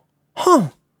 Huh?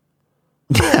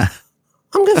 Yeah,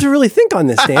 I'm going to really think on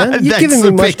this, Dan. You've given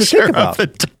me much to think about.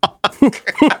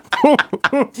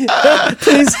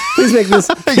 please make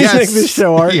this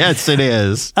show art. Yes, it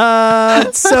is.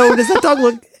 So does that dog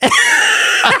look?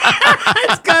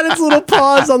 It's got its little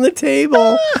paws on the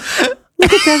table.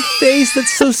 Look at that face.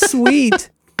 That's so sweet.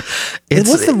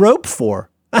 What's the rope for?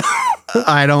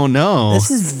 I don't know.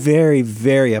 This is very,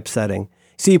 very upsetting.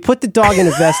 So you put the dog in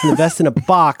a vest and the vest in a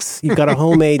box. You've got a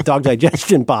homemade dog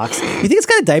digestion box. You think it's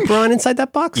got a diaper on inside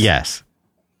that box? Yes.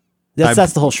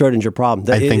 That's the whole Schrodinger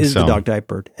problem. I think so. The dog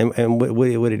diapered? And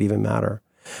would it even matter?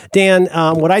 Dan,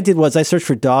 what I did was I searched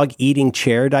for dog eating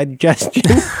chair digestion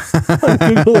on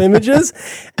Google Images.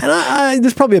 And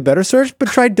there's probably a better search, but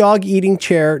try dog eating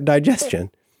chair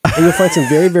digestion. And you'll find some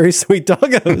very, very sweet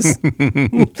doggos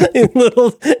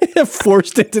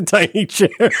forced into tiny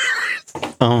chairs.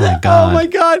 Oh my God. Oh my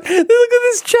God. Look at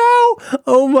this chow.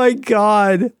 Oh my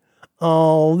God.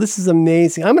 Oh, this is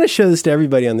amazing. I'm going to show this to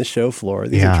everybody on the show floor.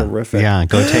 These are terrific. Yeah,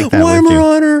 go take that with you.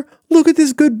 Weimaraner. Look at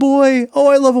this good boy. Oh,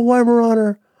 I love a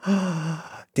Weimaraner.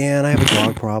 Dan, I have a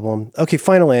dog problem. Okay,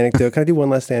 final anecdote. Can I do one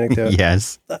last anecdote?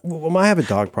 Yes. I have a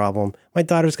dog problem. My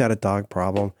daughter's got a dog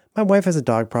problem. My wife has a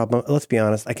dog problem. Let's be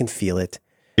honest. I can feel it.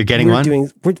 You're getting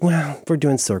one? We're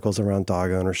doing circles around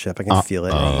dog ownership. I can feel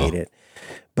it. I hate it.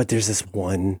 But there's this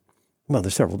one. Well,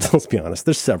 there's several. Let's be honest.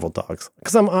 There's several dogs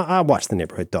because I watch the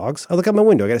neighborhood dogs. I look out my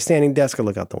window. I got a standing desk. I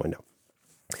look out the window.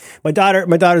 My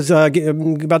daughter's about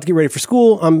to get ready for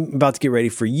school. I'm about to get ready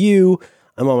for you.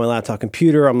 I'm on my laptop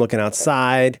computer. I'm looking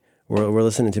outside. We're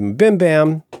listening to Bim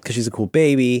Bam because she's a cool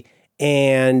baby.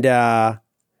 And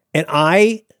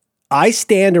I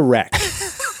stand erect.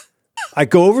 I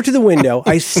go over to the window.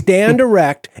 I stand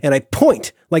erect and I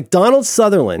point like Donald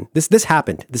Sutherland. This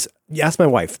happened. Ask my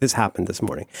wife. This happened this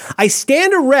morning. I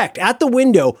stand erect at the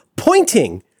window,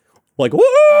 pointing like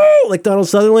whoa, like Donald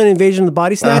Sutherland, Invasion of the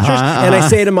Body Snatchers. And I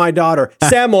say to my daughter,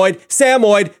 Samoyed.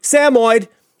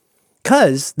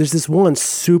 Because there's this one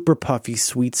super puffy,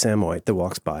 sweet Samoyed that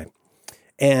walks by.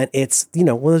 And it's, one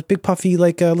of those big puffy,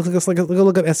 look up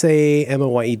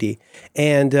Samoyed.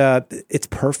 And it's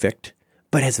perfect,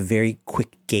 but has a very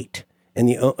quick gait. And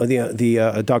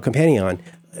the dog companion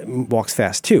walks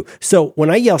fast too. So when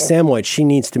I yell Samoyed, she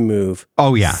needs to move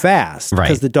fast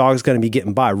because the dog's going to be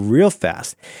getting by real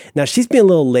fast. Now she's being a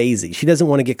little lazy. She doesn't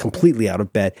want to get completely out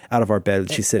of our bed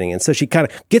that she's sitting in. So she kind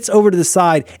of gets over to the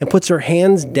side and puts her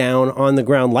hands down on the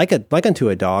ground like unto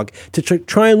a dog to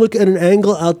try and look at an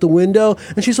angle out the window.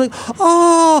 And she's like,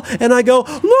 oh, and I go,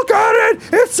 look at it.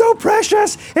 It's so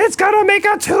precious. It's going to make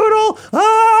a toodle.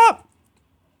 Ah.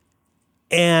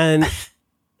 And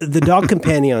the dog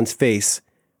companion's face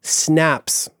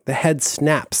snaps, the head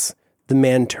snaps, the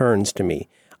man turns to me.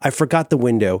 I forgot the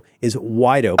window is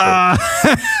wide open.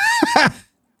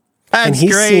 And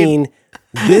he's seen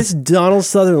this Donald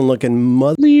Sutherland looking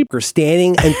motherfucker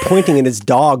standing and pointing at his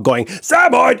dog going,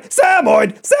 Samoyed! Cut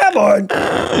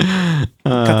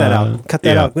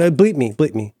that out.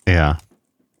 Bleep me. Yeah.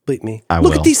 Bleep me. I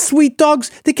Look will. at these sweet dogs.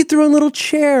 They get their own little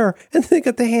chair and they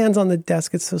got the hands on the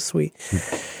desk. It's so sweet.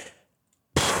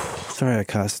 Sorry I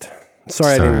cussed.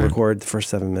 Sorry I didn't record the first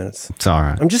 7 minutes. It's all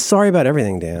right. I'm just sorry about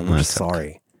everything, Dan. I'm just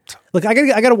sorry. Look, I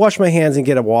gotta wash my hands and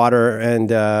get a water and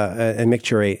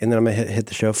micturate, and then I'm gonna hit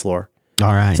the show floor.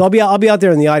 All right. So I'll be out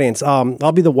there in the audience.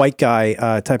 I'll be the white guy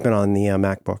typing on the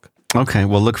MacBook. Okay,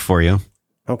 we'll look for you.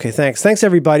 Okay, thanks. Thanks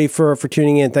everybody for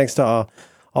tuning in. Thanks to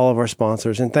all of our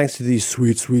sponsors, and thanks to these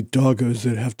sweet, sweet doggos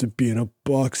that have to be in a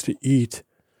box to eat.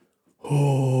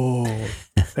 Oh,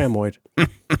 Samoyed. All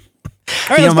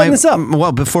right, let's button this up.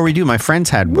 Well, before we do, my friends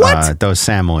had those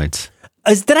Samoyeds.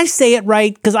 Did I say it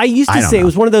right? Because I used to say it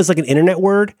was one of those like an internet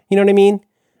word. You know what I mean?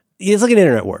 It's like an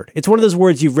internet word. It's one of those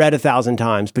words you've read 1,000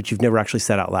 times, but you've never actually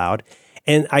said out loud.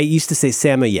 And I used to say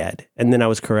Samoyed, and then I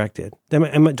was corrected.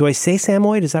 Do I say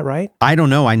Samoyed? Is that right? I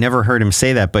don't know. I never heard him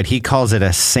say that, but he calls it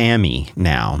a Sammy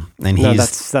now. And no,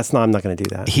 that's not. I'm not going to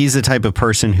do that. He's the type of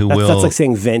person who will. That's like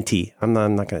saying venti. I'm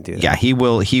not going to do that. Yeah, he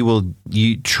will.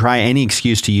 You try any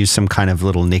excuse to use some kind of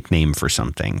little nickname for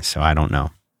something. So I don't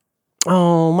know.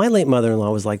 Oh, my late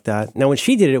mother-in-law was like that. Now, when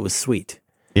she did it, it was sweet.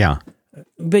 Yeah.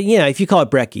 But yeah, if you call it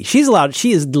Brecky, she's allowed.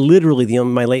 She is literally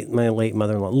my late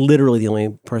mother-in-law, literally the only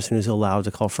person who's allowed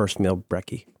to call first meal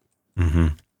Brecky. Mm-hmm.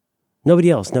 Nobody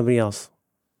else.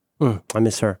 I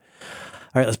miss her.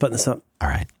 All right, let's button this up. All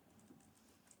right.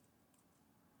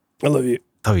 I love you.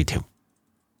 Love you too.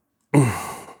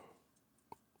 I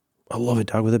love a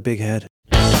dog with a big head.